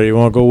commissary. You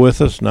want to go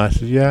with us? And I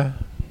said, yeah.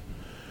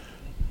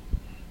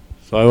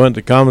 So I went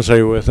to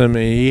commissary with him,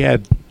 and he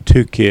had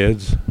 2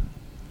 kids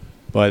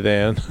by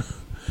then.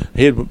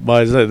 This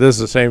is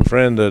the same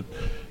friend that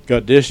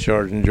got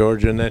discharged in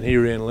Georgia, and then he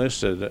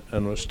re-enlisted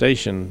and was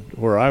stationed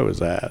where I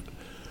was at.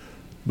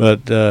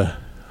 But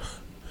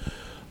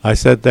I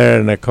sat there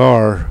in the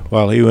car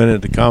while he went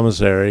into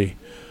commissary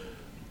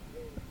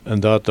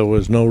and thought there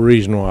was no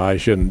reason why I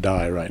shouldn't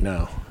die right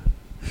now,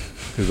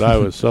 because I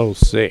was so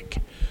sick.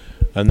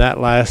 And that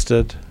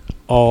lasted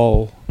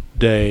all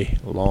day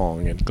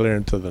long and clear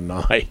into the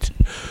night.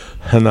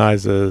 And I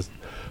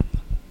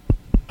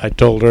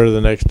told her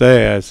the next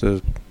day, I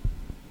said,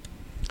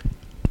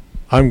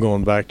 I'm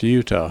going back to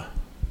Utah.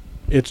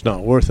 It's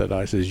not worth it.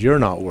 I says, you're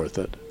not worth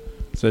it.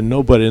 I said,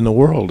 nobody in the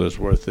world is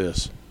worth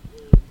this.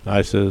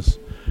 I says,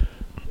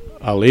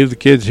 I'll leave the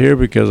kids here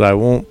because I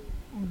don't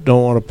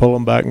want to pull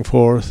them back and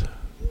forth,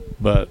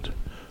 but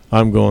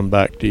I'm going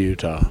back to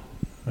Utah.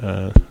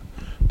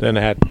 Then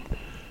I had to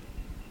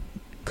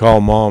call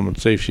Mom and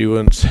see if she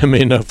wouldn't send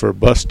me enough for a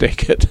bus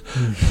ticket.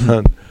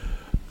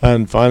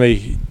 and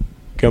finally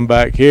come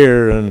back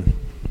here, and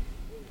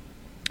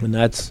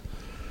that's,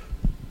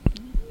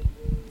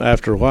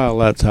 after a while,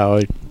 that's how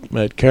I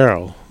met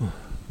Carol.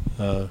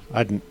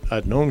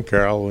 I'd known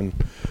Carol when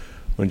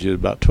she was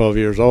about 12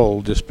 years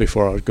old, just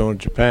before I was going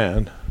to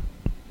Japan.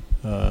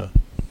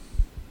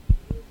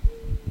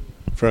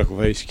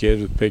 Freckle-faced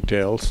kid with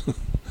pigtails.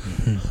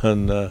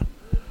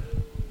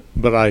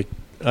 But I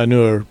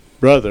knew her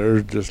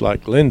brother, just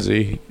like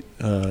Lindsay.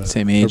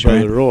 Same age, her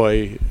brother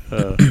right?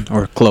 Roy.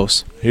 Or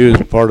close. He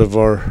was part of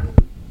your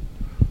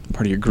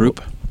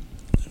group?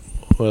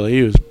 Well,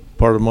 he was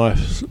part of my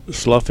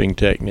sloughing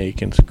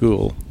technique in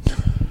school.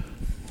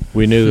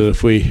 We knew that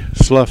if we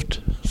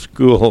sloughed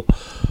school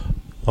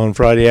on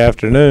Friday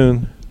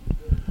afternoon,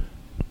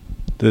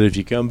 that if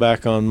you come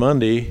back on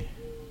Monday,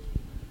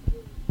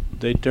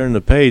 they'd turn the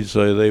page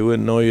so they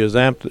wouldn't know you was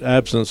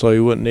absent, so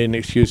you wouldn't need an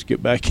excuse to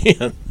get back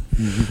in.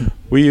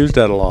 We used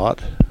that a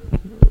lot.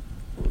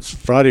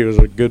 Friday was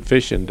a good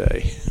fishing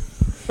day.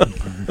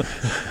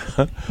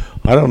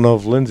 I don't know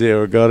if Lindsay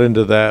ever got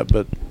into that,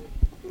 but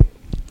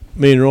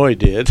me and Roy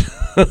did.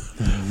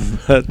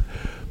 but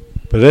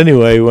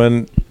anyway,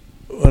 when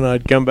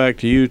I'd come back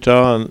to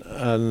Utah,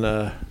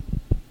 and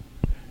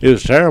it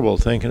was terrible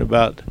thinking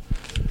about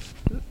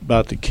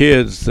the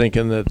kids,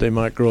 thinking that they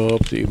might grow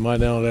up, that you might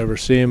not ever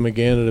see them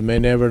again, or they may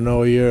never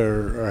know you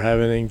or have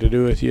anything to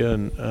do with you,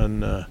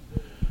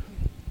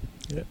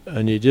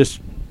 and you just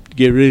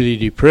get really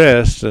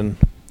depressed. And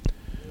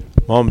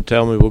Mom would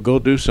tell me, well, go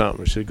do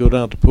something. She said, go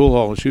down to the pool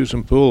hall and shoot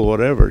some pool,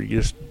 whatever.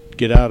 You just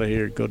get out of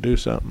here, go do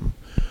something.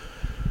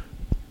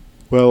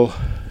 Well,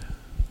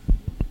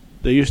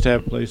 they used to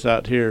have a place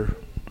out here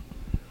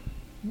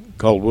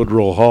called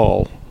Woodrow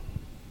Hall,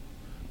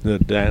 the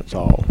dance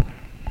hall.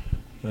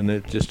 And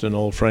it's just an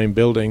old frame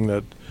building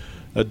that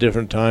at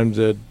different times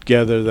they'd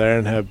gather there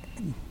and have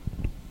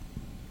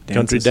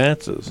country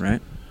dances.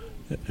 Right.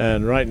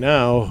 And right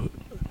now,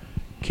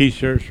 Keith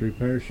Shirt's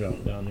repair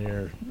shop down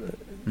here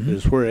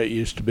is where it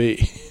used to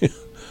be.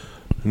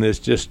 And it's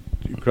just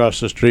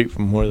across the street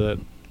from where that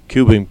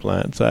cubing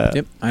plant's at.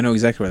 Yep, I know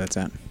exactly where that's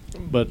at.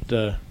 But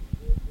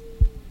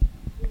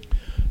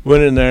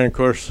went in there, and of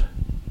course,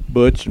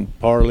 Butch and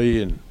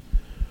Parley and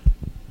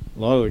a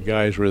lot of the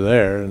guys were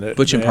there. And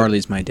Butch and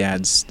Parley's my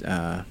dad's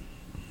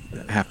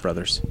half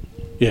brothers.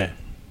 Yeah.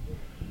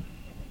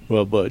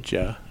 Well, Butch,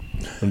 yeah,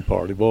 and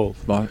Parley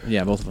both.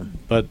 Yeah, both of them.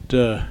 But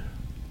of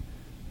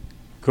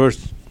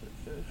course,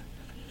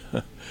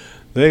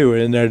 they were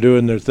in there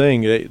doing their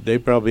thing. They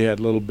probably had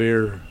a little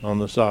beer on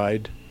the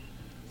side,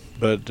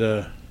 but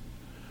they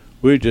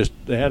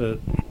had a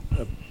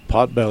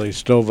potbelly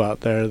stove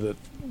out there that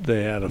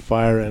they had a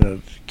fire in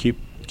it to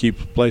keep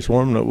the place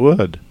warm, and it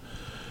would.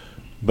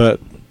 But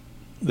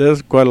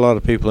there's quite a lot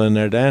of people in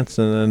there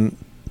dancing,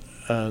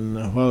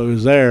 and while I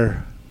was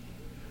there,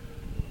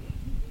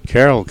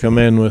 Carol come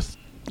in with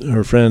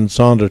her friend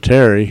Sondra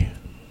Terry,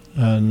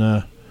 and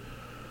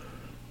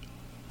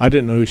I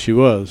didn't know who she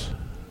was,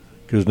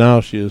 because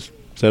now she is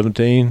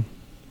 17,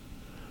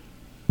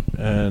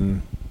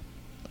 and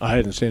I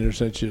hadn't seen her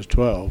since she was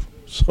 12,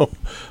 so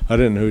I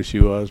didn't know who she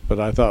was. But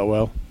I thought,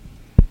 well,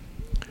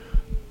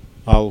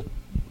 I'll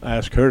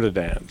ask her to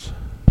dance.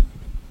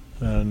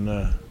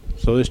 And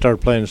so they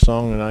started playing a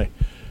song, and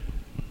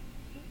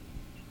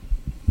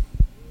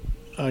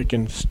I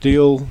can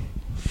still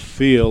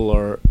feel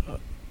or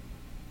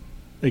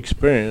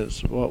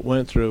experience what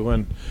went through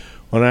when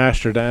I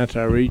asked her to dance.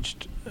 I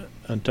reached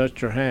and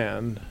touched her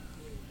hand,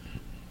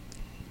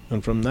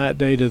 and from that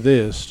day to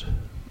this,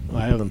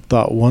 I haven't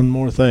thought one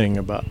more thing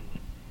about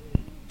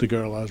the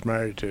girl I was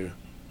married to.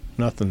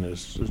 Nothing.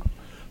 There's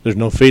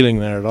no feeling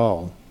there at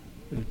all.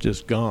 It's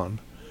just gone.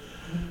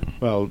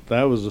 Well,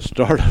 that was the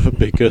start of it,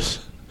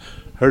 because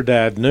her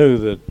dad knew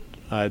that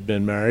I'd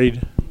been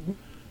married,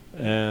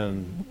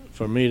 and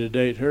for me to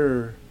date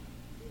her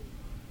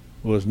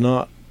was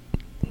not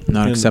in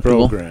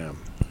acceptable. the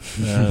program.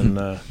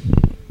 And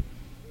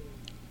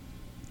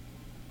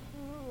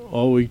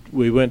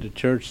we went to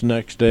church the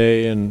next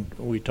day, and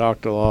we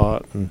talked a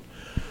lot, and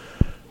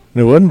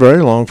it wasn't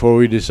very long before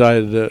we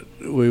decided that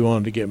we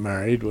wanted to get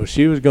married. Well,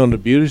 she was going to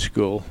beauty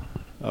school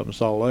up in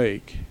Salt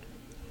Lake,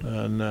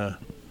 and I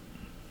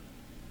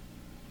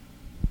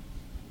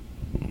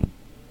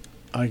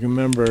can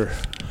remember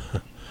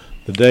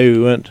the day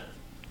we went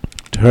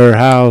to her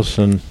house,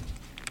 and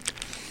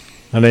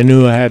I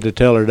knew I had to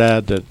tell her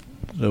dad that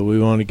we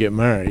wanted to get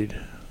married,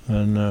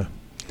 and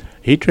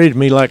he treated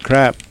me like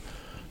crap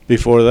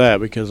before that,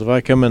 because if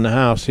I come in the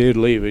house, he'd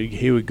leave.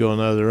 He would go in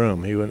the other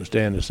room. He wouldn't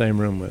stay in the same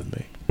room with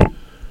me.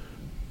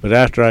 But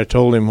after I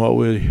told him what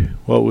we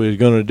was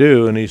going to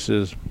do, and he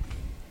says,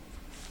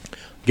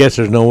 "Guess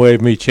there's no way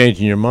of me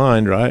changing your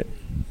mind, right?"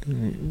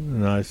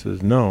 And I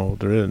says, "No,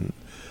 there isn't."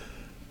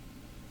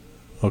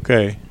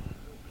 Okay.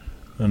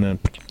 And then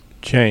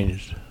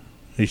changed.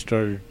 He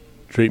started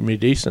treating me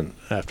decent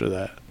after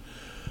that.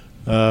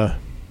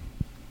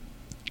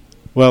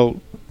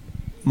 Well,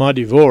 my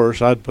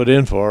divorce I'd put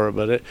in for her,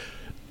 but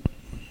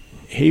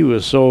he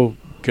was so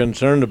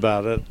concerned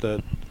about it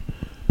that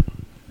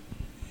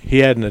he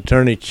had an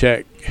attorney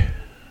check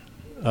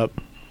up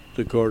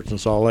the courts in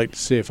Salt Lake to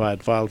see if I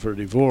had filed for a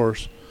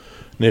divorce.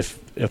 And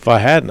if I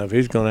hadn't,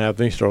 he's going to have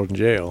me thrown in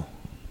jail.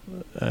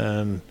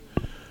 And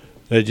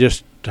it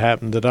just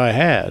happened that I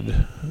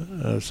had.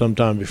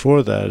 Sometime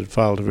before that, I had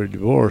filed for a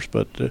divorce,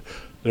 but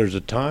there's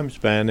a time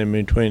span in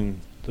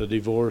between the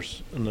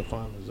divorce and the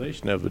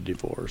finalization of the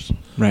divorce.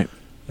 Right.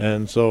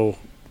 And so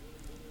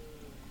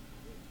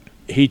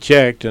he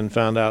checked and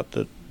found out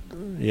that,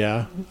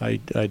 yeah, I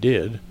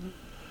did.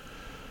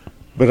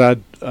 But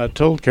I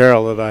told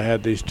Carol that I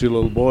had these two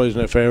little boys,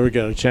 and if I ever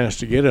got a chance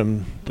to get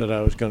them, that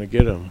I was going to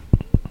get them.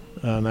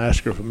 And I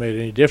asked her if it made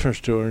any difference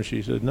to her, and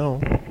she said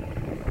no.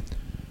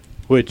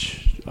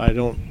 Which I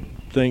don't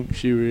think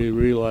she really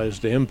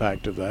realized the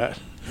impact of that,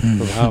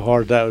 of how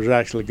hard that was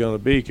actually going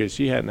to be, because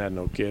she hadn't had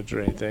no kids or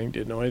anything,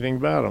 didn't know anything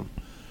about them.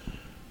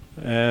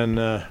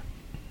 And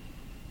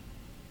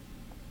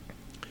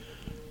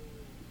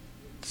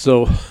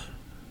so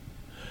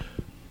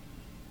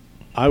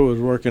I was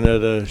working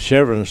at a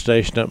Chevron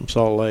station up in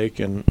Salt Lake,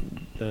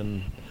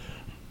 and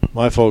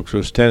my folks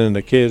was tending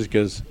the kids,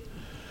 because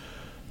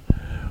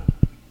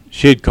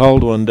she'd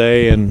called one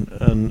day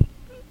and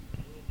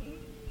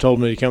told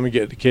me to come and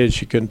get the kids.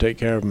 She couldn't take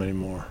care of them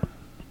anymore.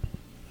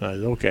 And I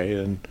said, okay.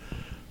 And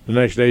the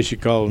next day she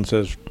called and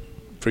says,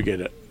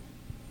 forget it.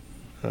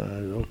 And I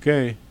said,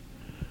 okay.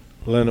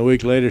 Well, then a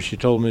week later she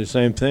told me the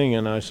same thing,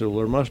 and I said, well,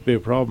 there must be a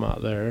problem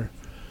out there.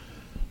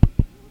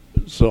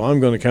 So I'm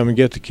going to come and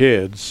get the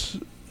kids,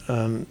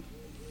 and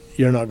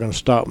you're not going to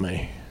stop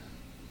me.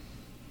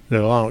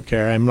 No, I don't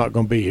care. I'm not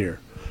going to be here.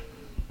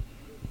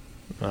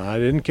 I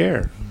didn't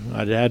care.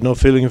 I had no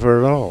feeling for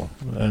it at all.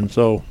 And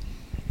so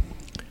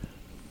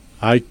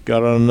I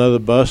got on another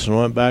bus and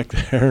went back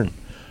there,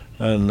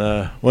 and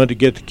went to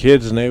get the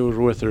kids, and they was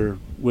with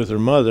her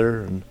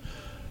mother, and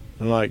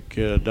like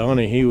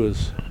Donnie, he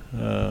was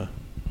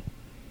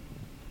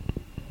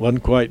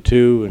wasn't quite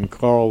 2, and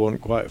Carl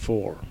wasn't quite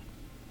 4.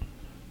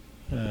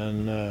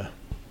 And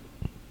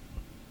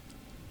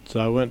so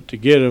I went to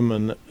get them,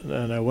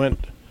 and I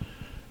went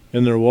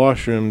in their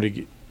washroom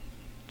to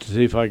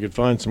see if I could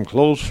find some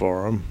clothes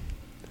for them.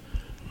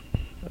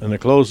 And the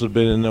clothes had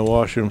been in the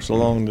washroom so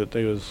long that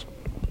there was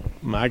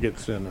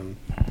maggots in them.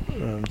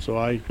 And so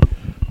I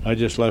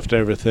just left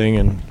everything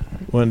and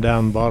went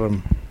down and bought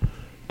them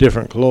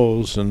different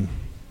clothes, and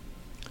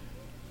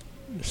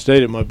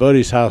stayed at my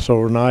buddy's house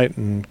overnight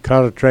and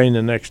caught a train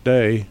the next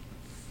day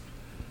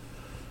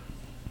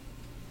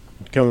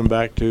coming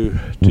back to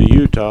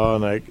Utah,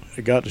 and I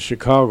got to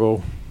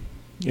Chicago,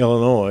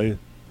 Illinois,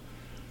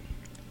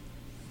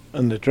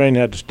 and the train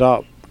had to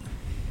stop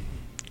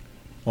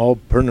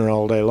pretty near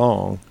all day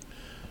long.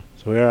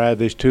 So here I had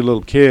these 2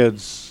 little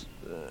kids,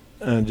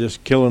 and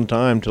just killing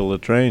time till the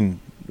train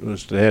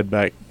was to head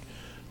back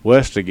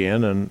west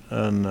again, and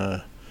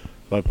so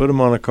I put them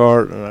on a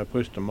cart and I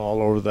pushed them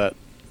all over that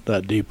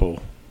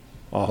depot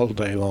all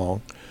day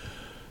long.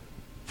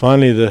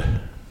 Finally, the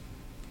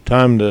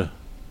time to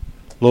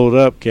load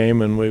up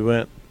came, and we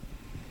went,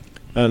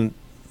 and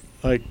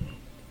like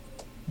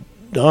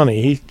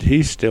Donnie,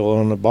 he's still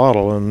on the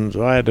bottle, and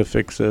so I had to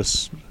fix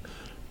this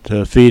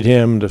to feed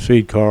him, to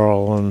feed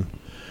Carl, and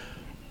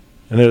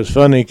it was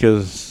funny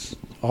because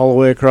all the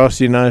way across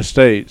the United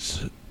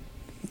States,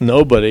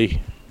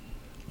 nobody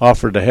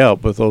offered to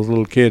help with those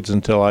little kids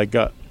until I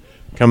got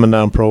coming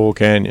down Provo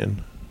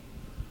Canyon.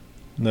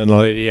 And then the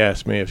lady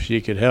asked me if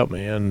she could help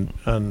me, and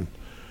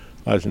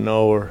I said,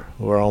 no,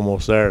 we're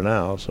almost there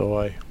now. So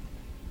I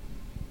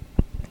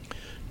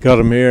got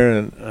them here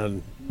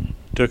and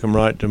took them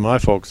right to my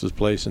folks'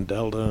 place in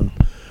Delta, and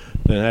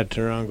then had to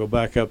turn around and go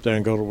back up there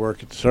and go to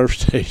work at the surf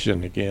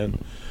station again.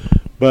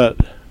 But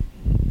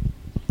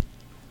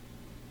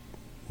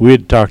we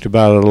had talked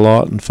about it a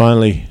lot, and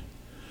finally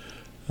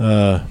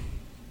my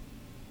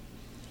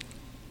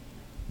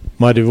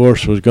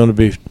divorce was going to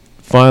be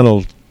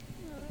final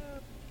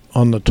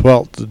on the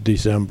 12th of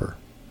December.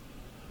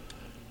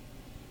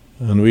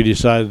 and we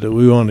decided that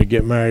we wanted to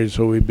get married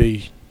so we'd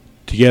be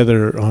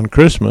together on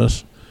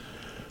Christmas.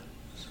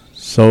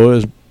 So it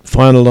was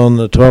final on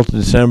the 12th of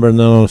December, and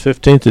then on the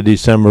 15th of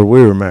December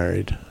we were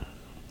married.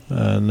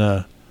 And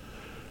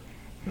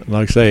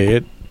like I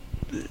say,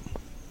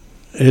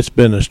 it's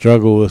been a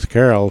struggle with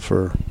Carol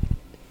for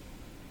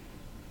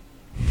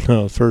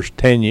the first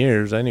 10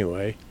 years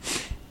anyway,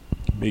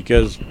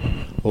 because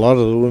a lot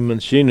of the women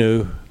she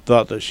knew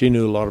thought that she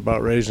knew a lot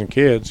about raising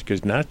kids,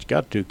 because now she's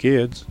got 2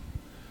 kids.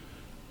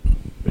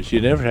 But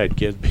she never had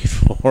kids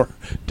before.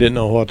 Didn't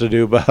know what to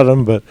do about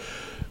them. But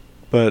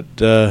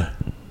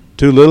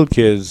 2 little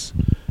kids,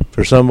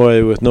 for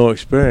somebody with no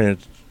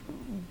experience,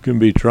 can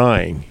be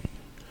trying.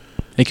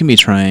 It can be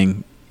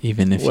trying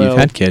even if you've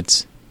had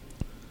kids.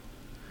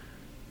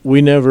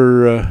 We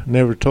never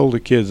told the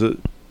kids that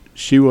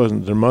she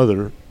wasn't their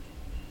mother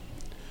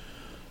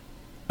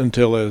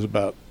until they was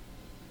about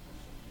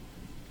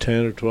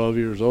 10 or 12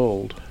 years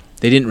old.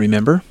 They didn't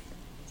remember?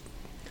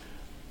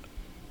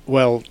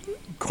 Well,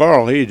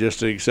 Carl, he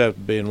just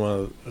accepted being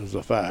one as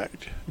a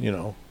fact, you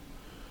know.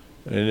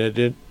 And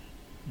it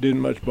didn't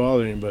much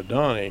bother him, but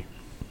Donnie,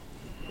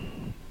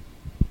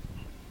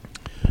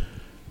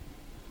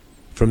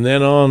 from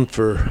then on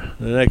for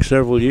the next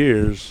several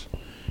years,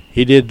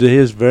 he did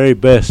his very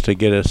best to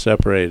get us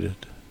separated,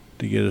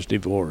 to get us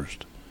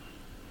divorced.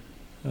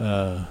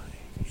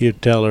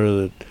 He'd tell her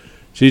that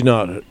she's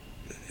not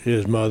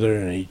his mother,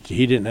 and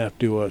he didn't have to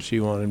do what she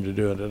wanted him to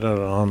do, and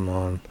on and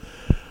on.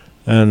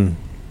 And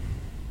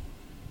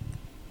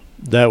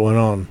that went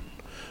on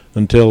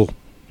until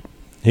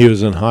he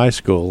was in high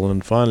school,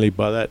 and finally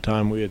by that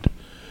time we'd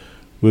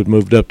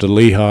moved up to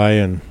Lehigh,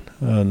 and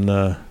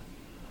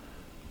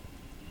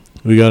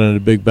we got in a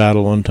big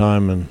battle one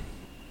time, and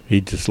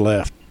he just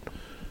left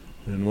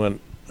and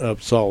went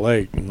up Salt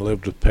Lake and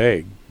lived with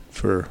Peg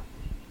for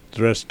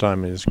the rest of the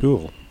time in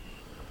school.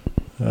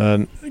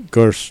 And of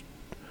course,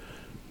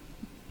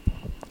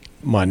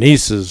 my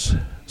niece's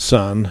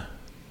son,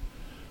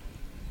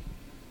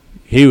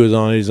 he was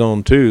on his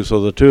own too,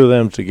 so the 2 of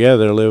them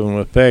together living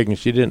with Peg, and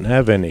she didn't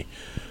have any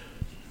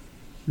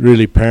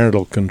really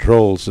parental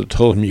controls that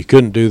told them you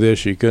couldn't do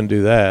this, you couldn't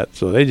do that,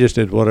 so they just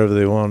did whatever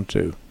they wanted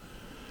to.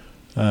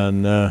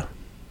 And that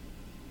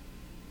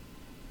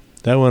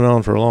went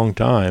on for a long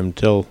time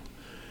until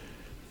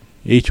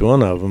each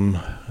one of them,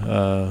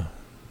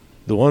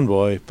 the one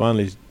boy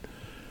finally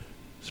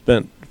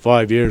spent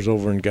 5 years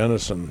over in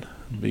Gunnison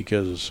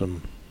because of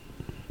some,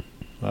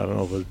 I don't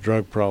know if it was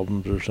drug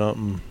problems or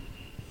something.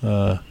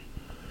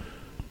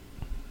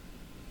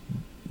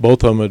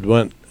 Both of them had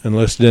went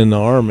enlisted in the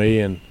Army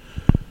and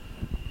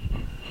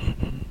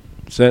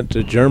sent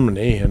to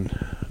Germany,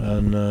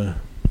 and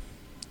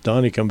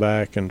Donnie come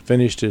back and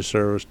finished his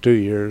service 2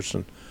 years,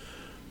 and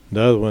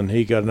the other one,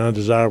 he got an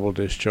undesirable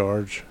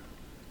discharge.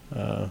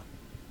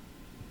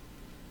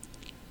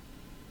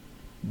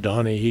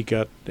 Donnie, he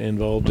got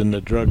involved in the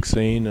drug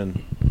scene,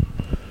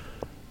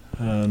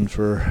 and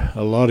for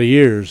a lot of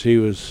years he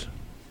was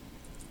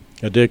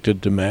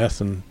addicted to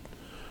meth and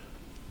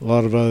a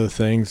lot of other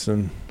things.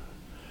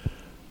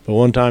 But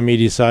one time he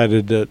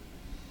decided that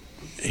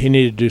he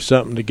needed to do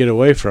something to get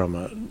away from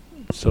it.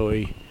 So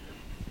he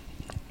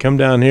come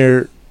down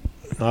here.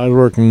 I was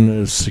working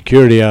as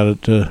security out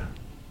at the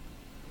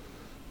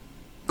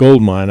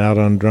gold mine out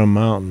on Drum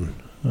Mountain,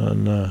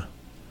 and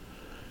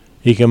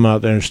he come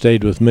out there and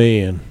stayed with me,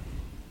 and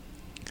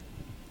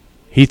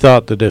he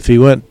thought that if he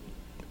went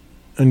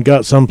and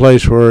got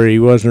someplace where he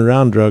wasn't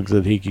around drugs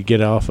that he could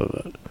get off of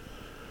it.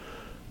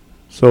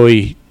 So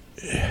he'd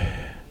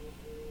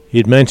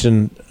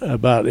mentioned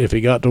about if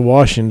he got to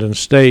Washington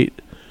State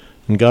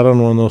and got on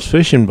one of those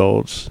fishing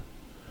boats,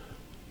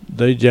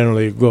 they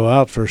generally go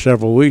out for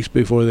several weeks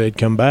before they'd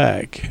come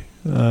back.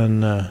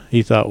 And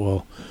he thought,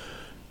 well,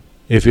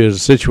 if it was a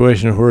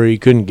situation where he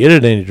couldn't get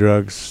at any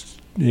drugs,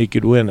 he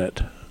could win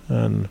it.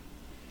 And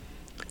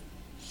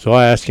so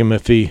I asked him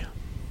if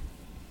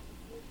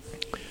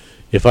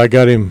I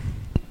got him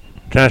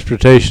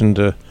transportation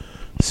to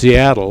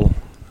Seattle,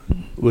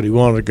 would he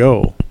want to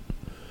go?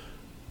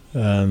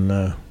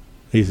 And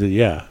he said,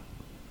 yeah.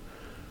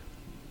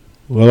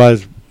 Well, I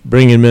was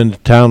bringing him into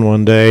town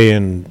one day,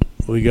 and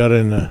we got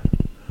in a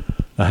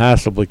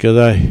hassle because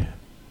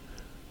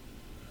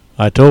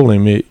I told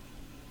him,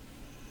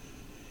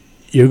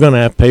 you're going to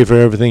have to pay for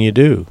everything you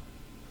do.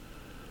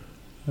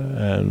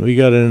 And we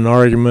got in an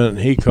argument,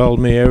 and he called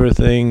me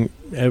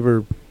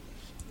every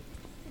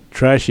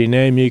trashy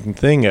name you can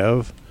think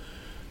of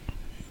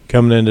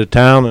coming into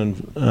town,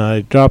 and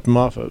I dropped him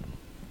off at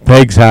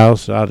Peg's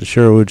house out of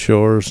Sherwood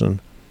Shores, and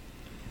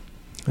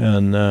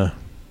her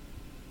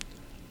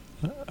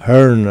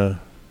and a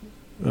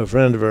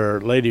friend of her,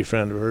 lady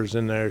friend of hers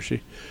in there,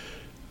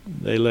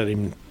 they let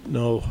him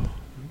know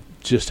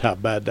just how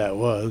bad that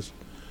was.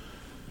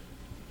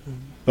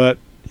 But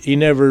he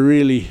never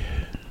really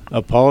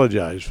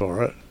apologized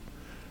for it.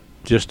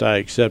 Just I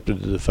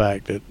accepted the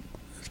fact that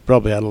it's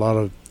probably had a lot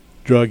of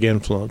drug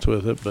influence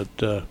with it. But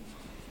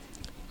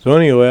so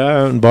anyway,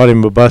 I bought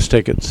him a bus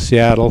ticket to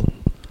Seattle.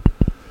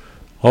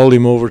 hauled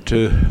him over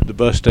to the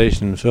bus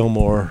station in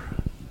Fillmore,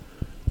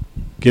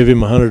 give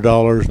him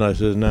 $100, and I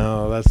said,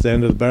 "No, that's the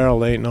end of the barrel.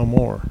 There ain't no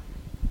more.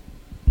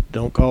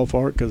 Don't call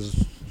for it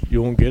because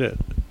you won't get it."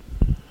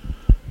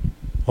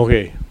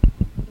 Okay.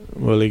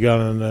 Well, he got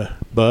on the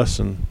bus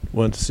and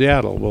went to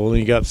Seattle. Well, when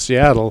he got to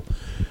Seattle,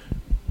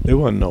 there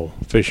wasn't no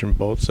fishing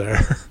boats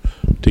there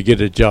to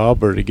get a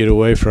job or to get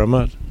away from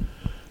it.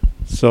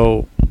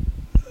 So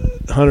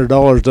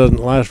 $100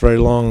 doesn't last very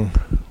long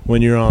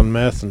when you're on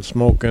meth and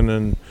smoking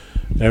and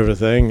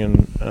everything.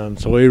 And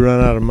so he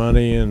ran out of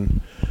money,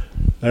 and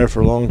there for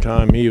a long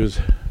time he was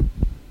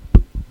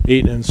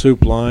eating in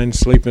soup lines,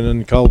 sleeping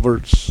in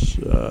culverts.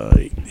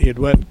 It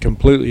went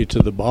completely to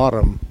the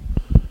bottom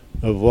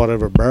of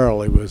whatever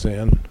barrel he was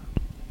in.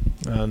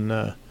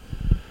 And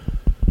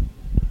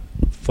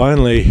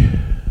finally,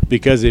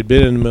 because he'd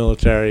been in the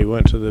military, he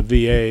went to the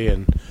VA,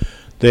 and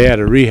they had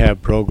a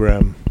rehab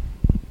program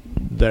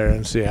there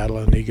in Seattle,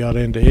 and he got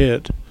into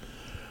it.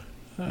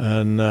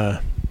 And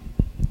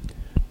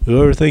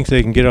whoever thinks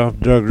they can get off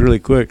drugs really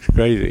quick is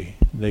crazy.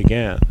 They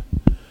can't.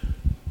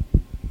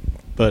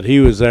 But he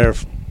was there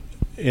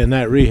in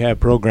that rehab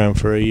program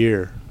for a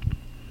year.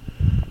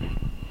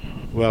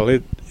 Well,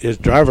 his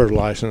driver's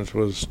license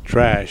was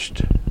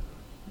trashed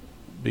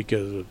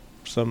because of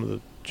some of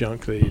the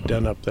junk that he'd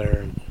done up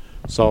there in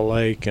Salt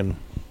Lake.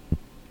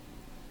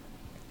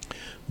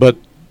 But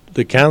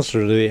the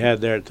counselor that he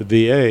had there at the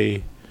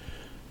VA,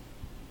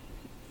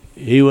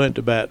 he went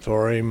to bat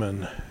for him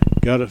and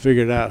got it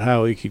figured out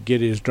how he could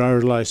get his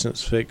driver's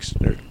license fixed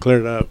or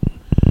cleared up.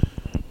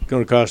 It's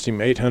going to cost him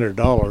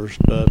 $800,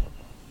 but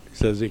he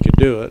says he could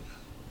do it.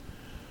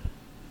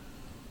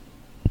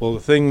 Well, the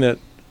thing that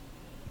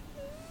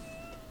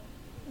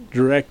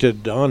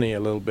directed Donnie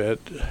a little bit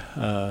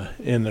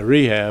in the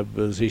rehab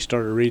was he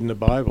started reading the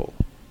Bible.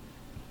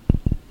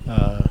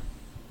 And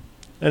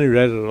he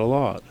read it a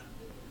lot.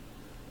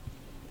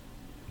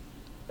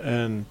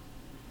 And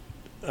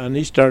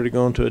he started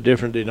going to a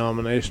different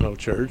denominational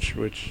church,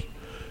 which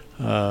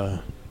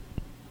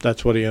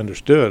that's what he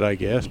understood, I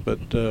guess. But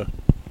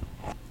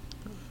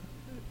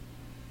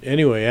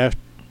anyway,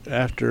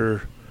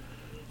 after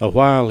a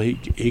while,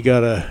 he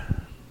got a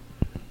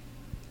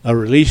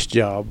release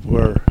job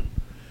where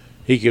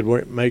he could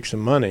make some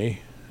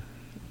money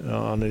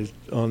on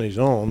his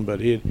own,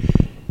 but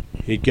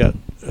he'd got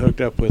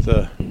hooked up with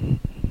a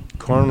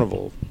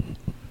carnival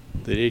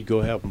that he'd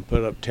go help them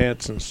put up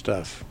tents and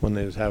stuff when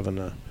they was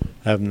having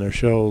their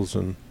shows,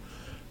 and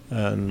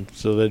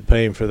so they'd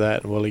pay him for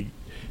that. Well,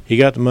 he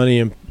got the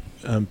money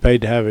and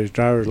paid to have his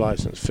driver's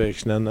license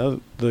fixed. And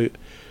then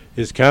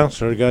his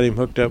counselor got him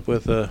hooked up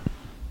with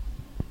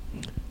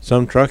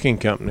some trucking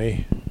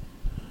company,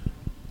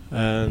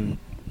 and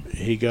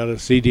he got a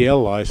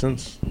CDL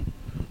license.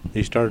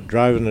 He started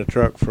driving a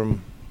truck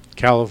from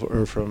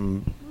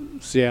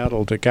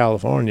Seattle to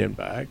California and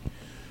back,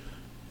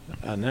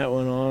 and that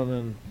went on.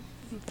 And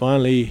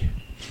finally,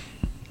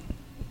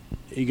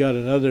 he got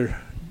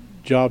another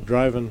job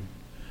driving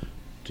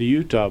to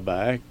Utah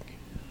back,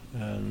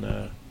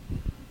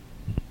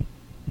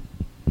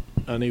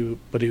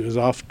 but he was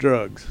off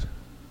drugs,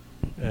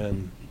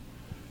 and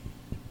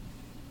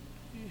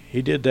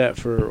he did that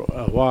for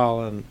a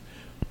while,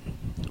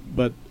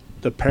 but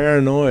the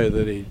paranoia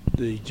that he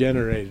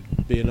generated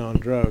being on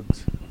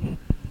drugs,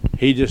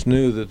 he just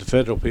knew that the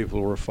federal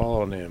people were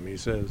following him. He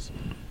says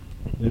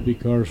there'd be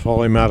cars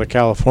following him out of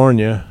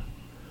California,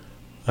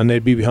 and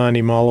they'd be behind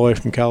him all the way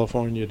from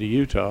California to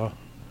Utah.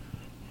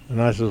 And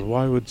I says,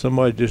 why would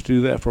somebody just do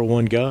that for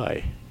one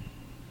guy?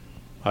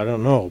 I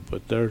don't know,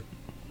 but they're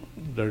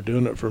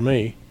doing it for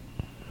me.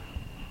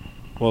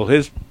 Well,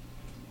 his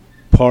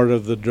part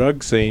of the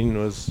drug scene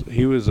was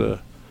he was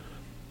a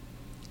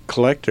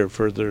collector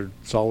for the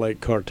Salt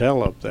Lake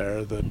cartel up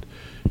there, that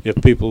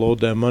if people owed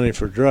them money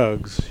for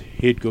drugs,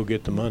 he'd go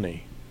get the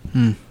money.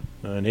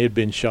 And he'd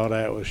been shot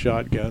at with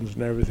shotguns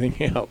and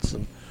everything else.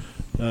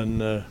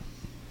 And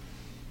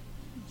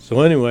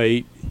so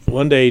anyway,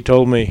 one day he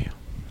told me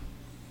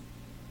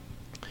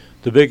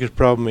the biggest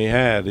problem he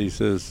had, he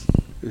says,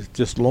 is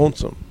just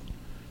lonesome.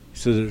 He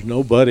says there's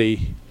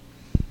nobody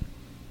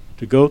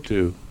to go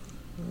to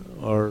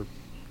or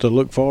to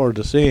look forward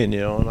to seeing,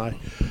 And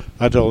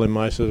I told him,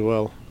 I said,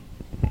 well,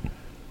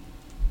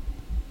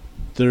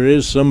 there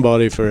is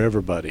somebody for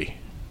everybody.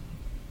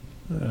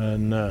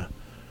 And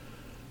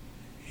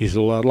he said,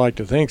 well, I'd like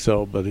to think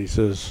so, but he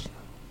says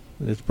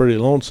it's pretty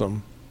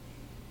lonesome.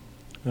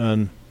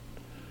 And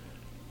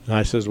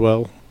I says,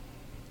 well,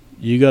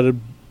 you got to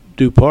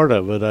do part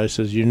of it. I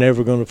says, you're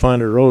never going to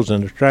find a rose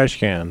in a trash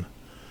can.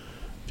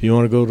 If you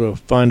want to go to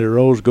find a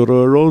rose, go to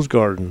a rose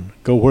garden.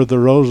 Go where the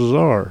roses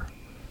are.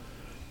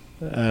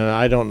 And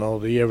I don't know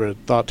that he ever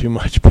thought too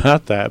much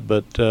about that,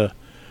 but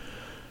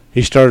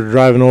he started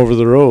driving over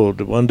the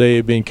road. One day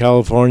he'd be in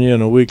California,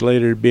 and a week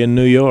later he'd be in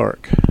New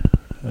York.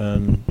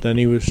 And then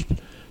he was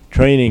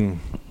training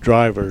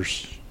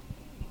drivers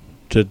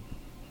to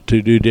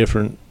do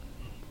different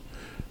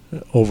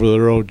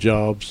over-the-road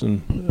jobs.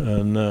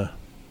 And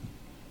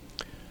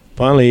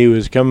finally he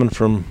was coming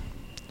from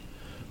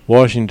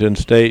Washington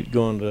State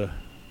going to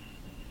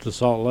to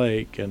Salt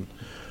Lake, and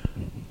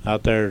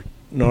out there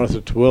north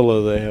of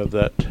Tooele, they have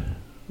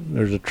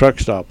there's a truck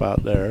stop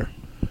out there.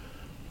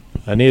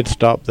 And he had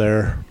stopped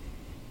there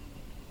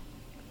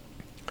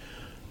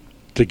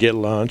to get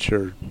lunch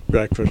or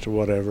breakfast or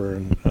whatever,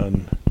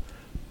 and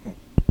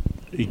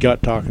he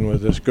got talking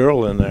with this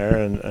girl in there,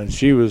 and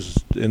she was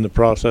in the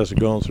process of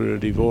going through a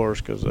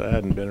divorce because it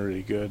hadn't been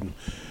really good. And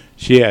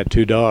she had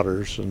 2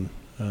 daughters, and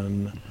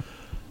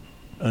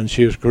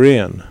she was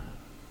Korean,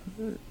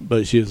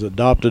 but she was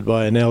adopted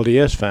by an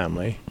LDS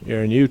family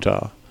here in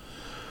Utah.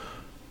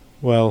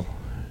 Well,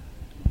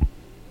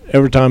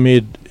 every time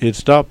he'd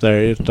stop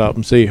there, he'd stop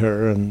and see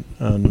her, and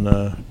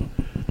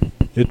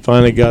it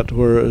finally got to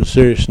where it was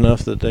serious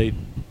enough that they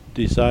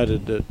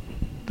decided that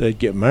they'd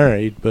get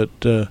married, but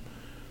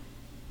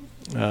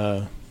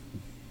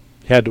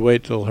had to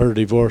wait till her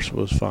divorce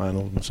was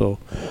final, and so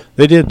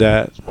they did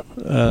that.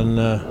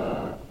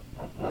 And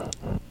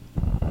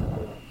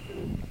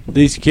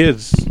these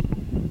kids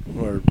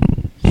were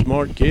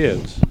smart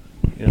kids,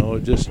 you know.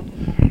 Just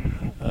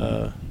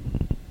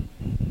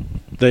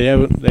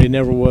they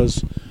never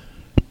was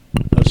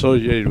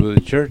associated with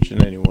the church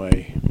in any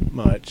way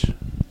much,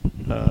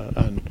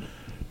 and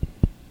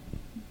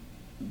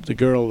the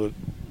girl that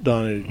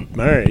Donnie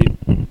married,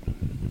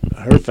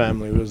 her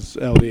family was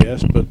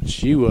LDS, but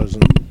she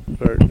wasn't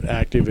very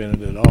active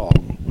in it at all.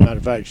 Matter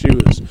of fact, she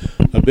was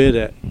a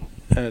bit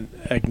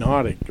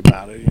agnostic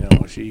about it. You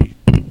know, she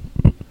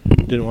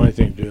didn't want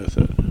anything to do with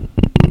it.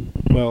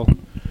 Well,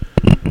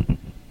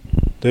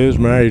 they was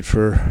married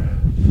for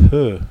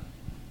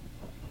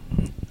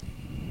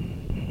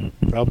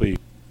probably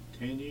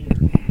 10 years.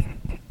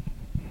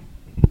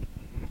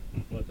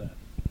 What's that?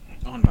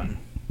 On button.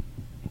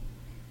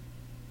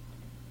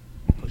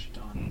 Push it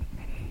on.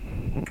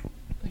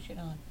 Push it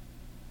on.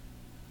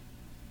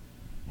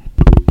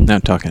 Now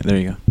I'm talking. There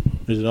you go.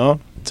 Is it on?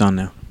 It's on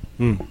now.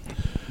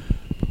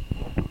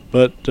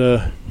 But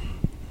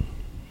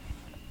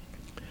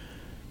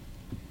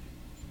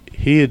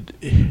he had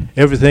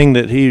everything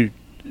that he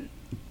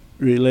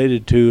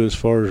related to as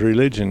far as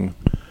religion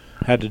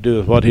had to do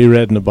with what he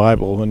read in the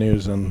Bible when he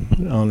was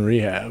on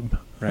rehab.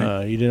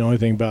 Right. He didn't know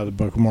anything about the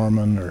Book of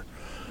Mormon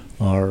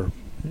or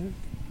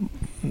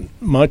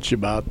much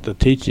about the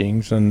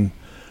teachings, and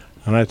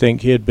I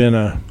think he had been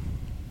a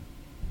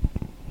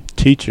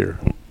teacher,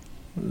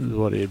 is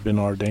what he had been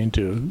ordained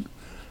to.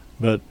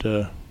 But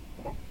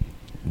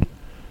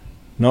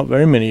not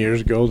very many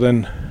years ago,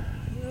 then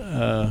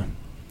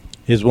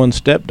his one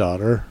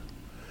stepdaughter,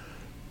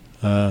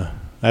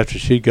 after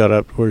she got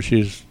up to where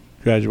she's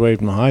graduated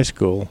from high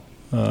school,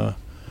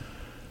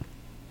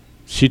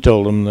 she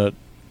told him that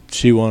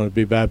she wanted to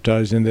be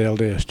baptized in the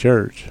LDS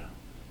church.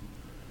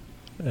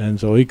 And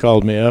so he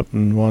called me up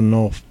and wanted to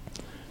know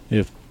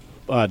if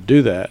I'd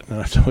do that.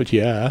 And I told,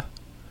 yeah.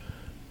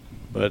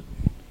 But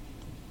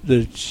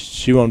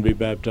she wanted to be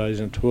baptized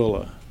in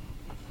Tooele.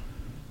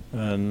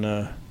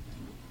 And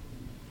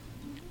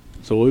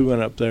so we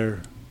went up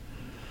there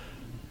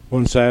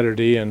one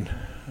Saturday and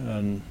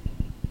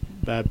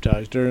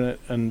baptized her,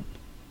 and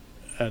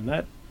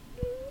that,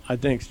 I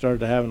think,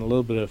 started having a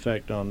little bit of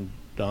effect on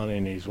Donnie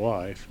and his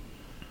wife.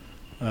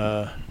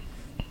 Was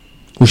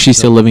she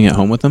still living at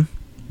home with them?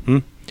 Hmm?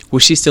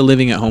 Was she still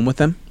living at home with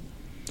them?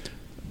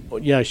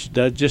 Well, yeah, she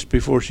died just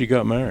before she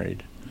got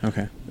married.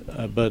 Okay.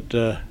 But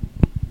the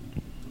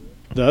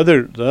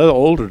other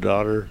older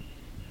daughter,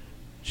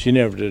 she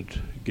never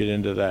did get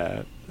into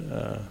that.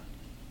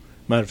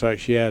 Matter of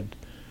fact, she had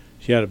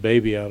a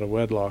baby out of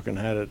wedlock and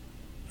had it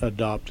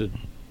adopted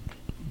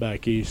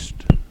back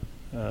east,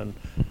 and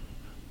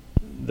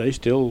they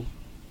still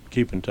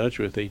keep in touch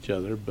with each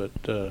other. But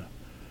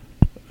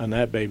and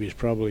that baby's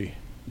probably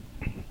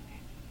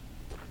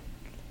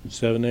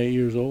 7, 8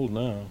 years old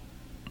now.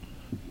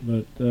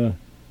 But the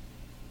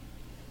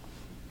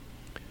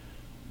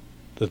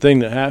thing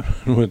that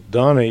happened with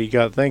Donnie, he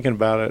got thinking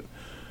about it,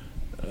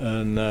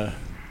 and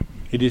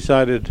he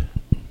decided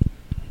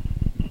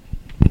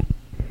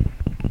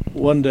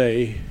one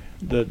day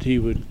that he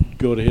would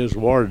go to his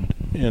ward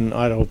in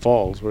Idaho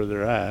Falls, where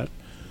they're at,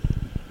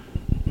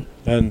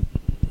 and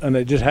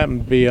it just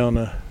happened to be on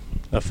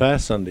a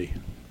fast Sunday.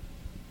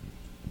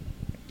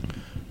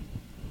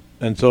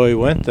 And so he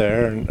went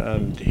there,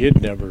 and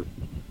he'd never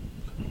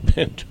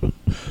been to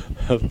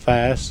a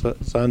fast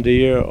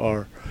Sunday,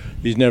 or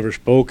he's never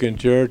spoken in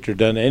church or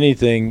done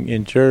anything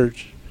in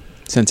church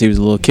Since he was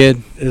a little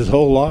kid. his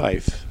whole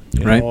life,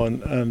 you Right. know.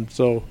 And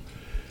so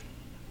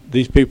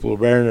these people are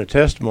bearing their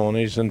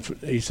testimonies, and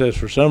he says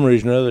for some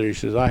reason or other, he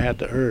says, I had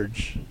the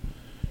urge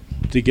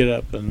to get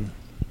up and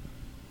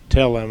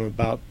tell them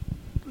about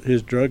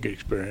his drug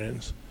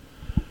experience.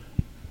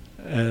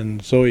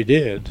 And so he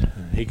did.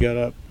 He got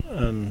up,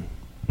 and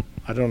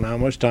I don't know how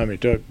much time he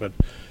took, but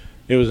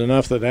it was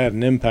enough that had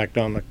an impact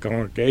on the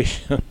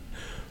congregation.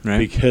 Right.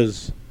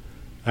 Because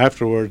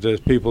afterwards, as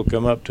people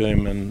come up to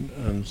him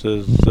and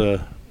says,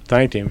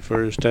 thanked him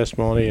for his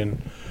testimony,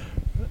 and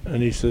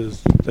he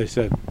says, they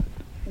said,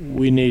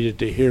 we needed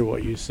to hear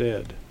what you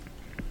said,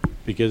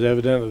 because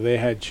evidently they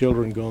had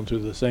children going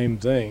through the same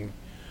thing,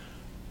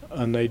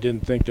 and they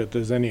didn't think that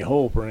there's any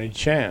hope or any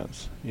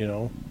chance,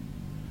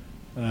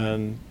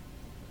 and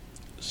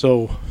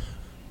so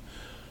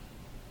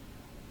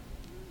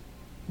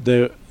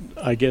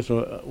I guess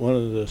one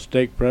of the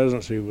stake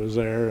presidency was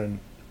there, and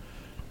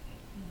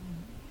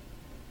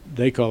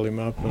they called him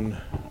up and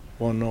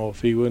wanted to know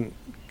if he wouldn't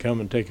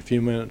come and take a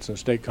few minutes in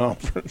stake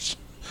conference.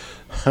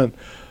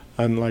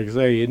 and like I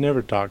say, he'd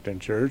never talked in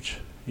church.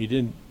 He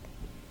didn't.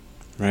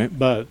 Right.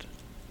 But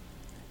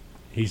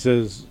he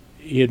says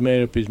he had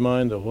made up his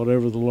mind that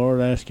whatever the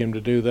Lord asked him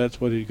to do, that's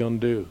what he's going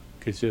to do.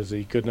 He says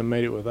he couldn't have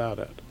made it without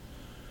it.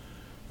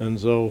 And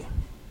so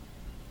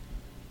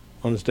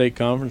on the stake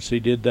conference, he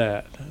did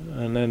that.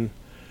 And then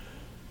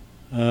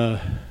the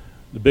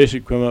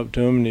bishop came up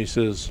to him and he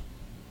says,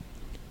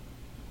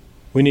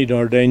 "We need to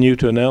ordain you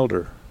to an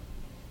elder."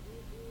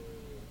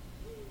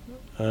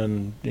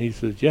 And he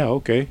says, "Yeah,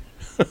 okay."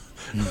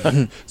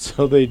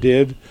 So they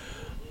did.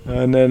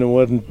 And then it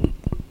wasn't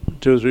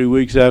 2 or 3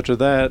 weeks after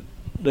that,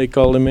 they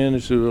called him in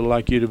and said, "We'd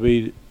like you to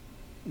be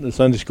the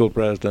Sunday school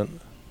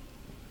president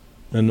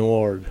in the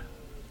ward."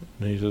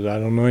 And he says, "I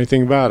don't know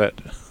anything about it."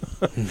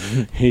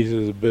 He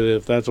says, "But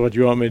if that's what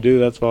you want me to do,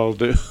 that's what I'll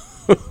do."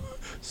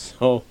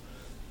 So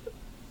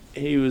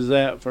he was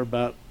that for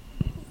about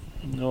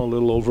a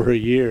little over a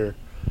year.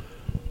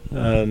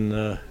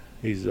 And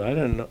he says, "I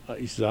don't know."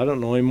 He says, "I don't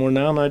know any more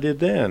now than I did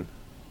then."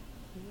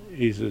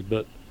 He says,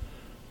 "But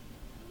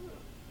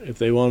if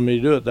they wanted me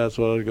to do it, that's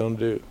what I was going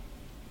to do."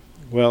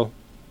 Well,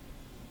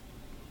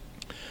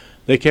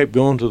 they kept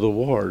going to the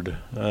ward,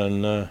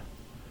 and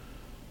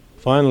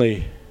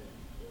finally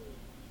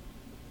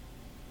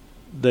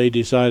they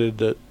decided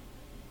that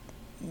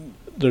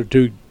their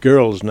 2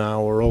 girls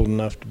now were old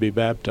enough to be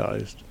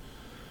baptized.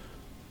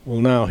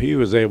 Well, now he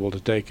was able to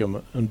take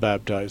them and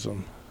baptize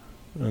them.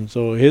 And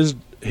so his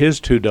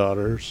 2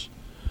 daughters,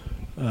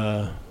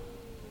 now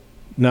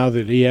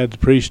that he had the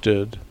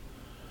priesthood,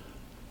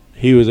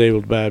 he was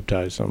able to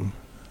baptize them.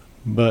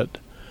 But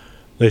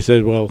they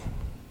said, "Well,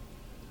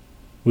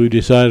 we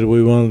decided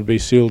we wanted to be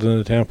sealed in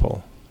the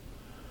temple."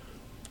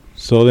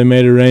 So they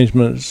made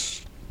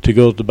arrangements to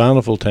go to the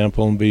Bountiful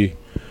Temple and be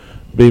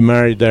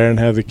married there and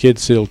have the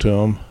kids sealed to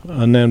them.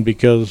 And then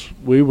because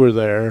we were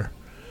there,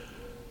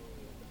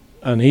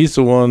 and he's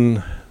the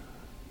one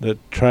that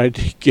tried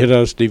to get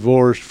us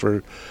divorced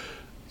for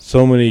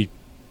so many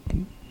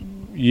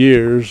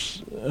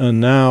years, and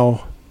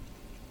now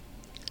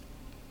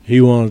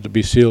he wanted to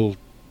be sealed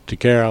to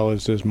Carol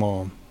as his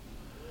mom.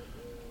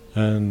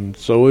 And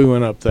so we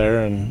went up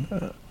there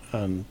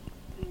and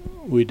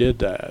we did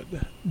that.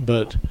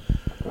 But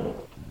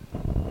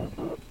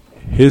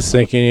his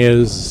thinking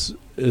is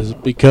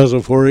because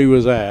of where he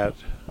was at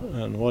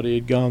and what he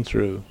had gone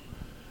through.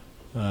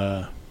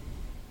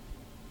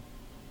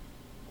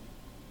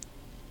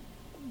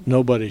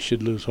 Nobody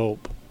should lose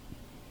hope.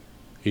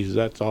 He says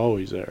that's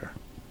always there.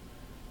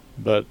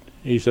 But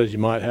he says you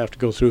might have to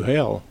go through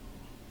hell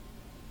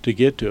to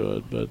get to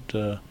it.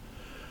 But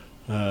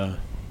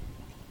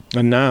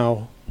and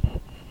now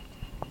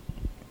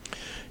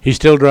he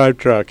still drives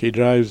truck. He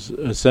drives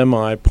a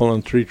semi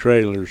pulling 3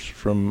 trailers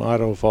from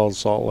Idaho Falls,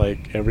 Salt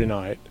Lake every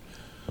night.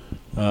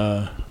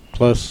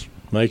 Plus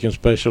making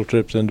special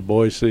trips into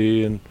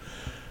Boise, and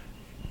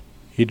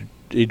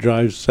he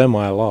drives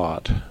semi a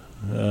lot.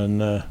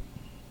 And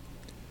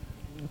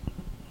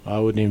I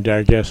wouldn't even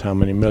dare guess how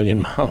many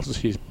million miles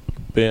he's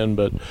been,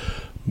 but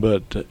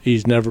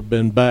he's never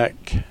been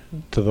back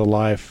to the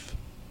life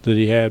that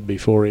he had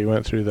before he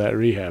went through that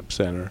rehab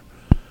center.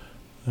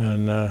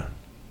 And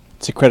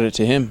It's a credit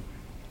to him.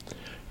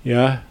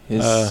 yeah,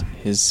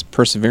 His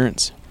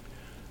perseverance.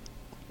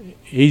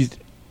 he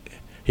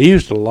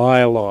used to lie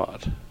a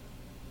lot,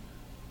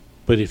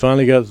 but he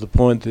finally got to the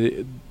point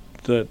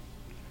that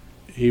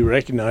he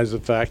recognized the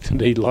fact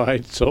that he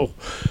lied. So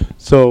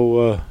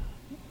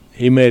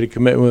he made a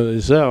commitment with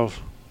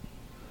himself.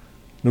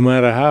 No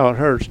matter how it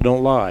hurts,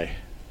 don't lie.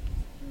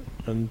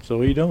 And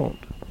so he don't.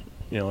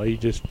 He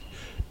just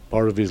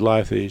part of his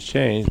life that he's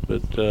changed.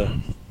 But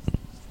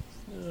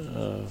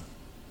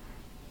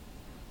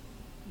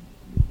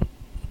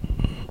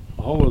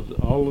all of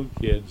the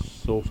kids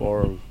so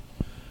far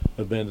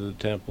have been to the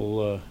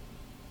temple.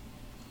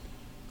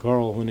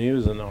 Carl, when he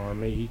was in the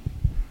army,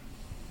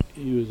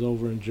 he was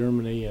over in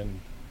Germany, and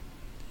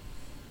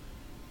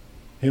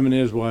him and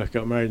his wife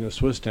got married in the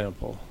Swiss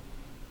temple.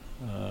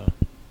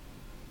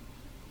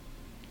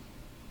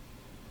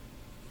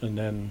 And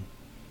then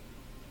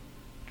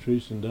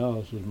Teresa and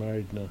Dallas was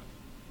married in the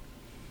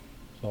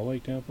Salt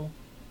Lake temple.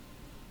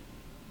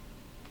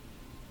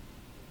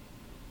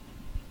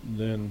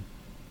 Then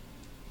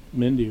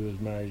Mindy was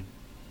married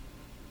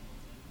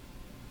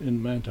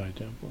in Manti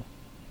temple.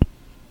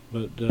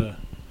 But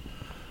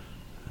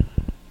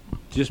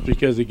just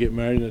because they get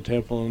married in a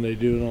temple and they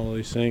do all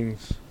these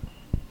things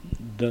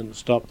doesn't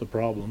stop the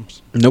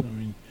problems. Nope. I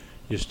mean,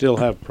 you still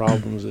have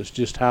problems. It's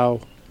just how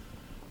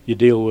you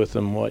deal with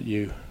them, what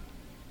you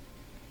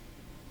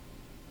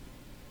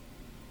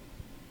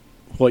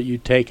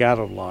take out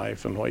of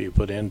life and what you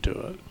put into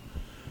it.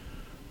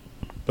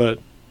 But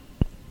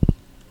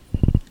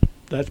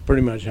that's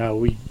pretty much how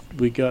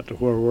we got to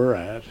where we're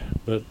at.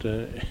 But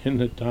in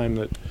the time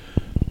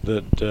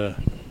that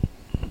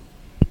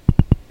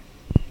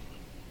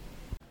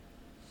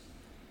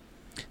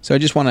So I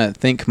just want to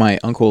thank my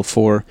uncle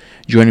for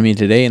joining me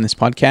today in this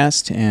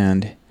podcast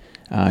and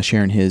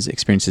sharing his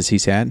experiences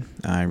he's had.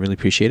 I really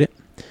appreciate it.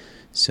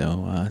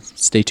 So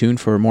stay tuned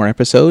for more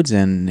episodes,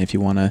 and if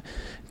you want to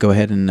go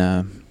ahead and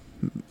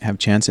have a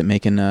chance at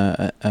making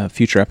a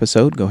future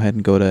episode, go ahead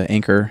and go to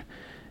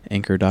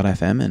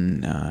anchor.fm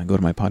and go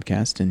to my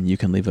podcast, and you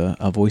can leave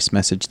a voice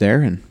message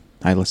there, and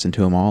I listen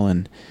to them all,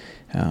 and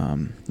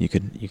you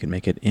could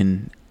make it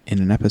in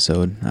an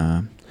episode.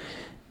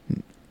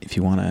 If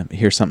you want to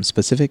hear something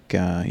specific,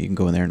 you can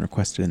go in there and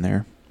request it in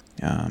there.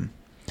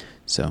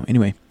 So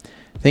anyway,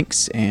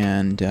 thanks,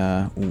 and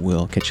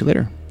we'll catch you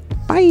later.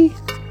 Bye.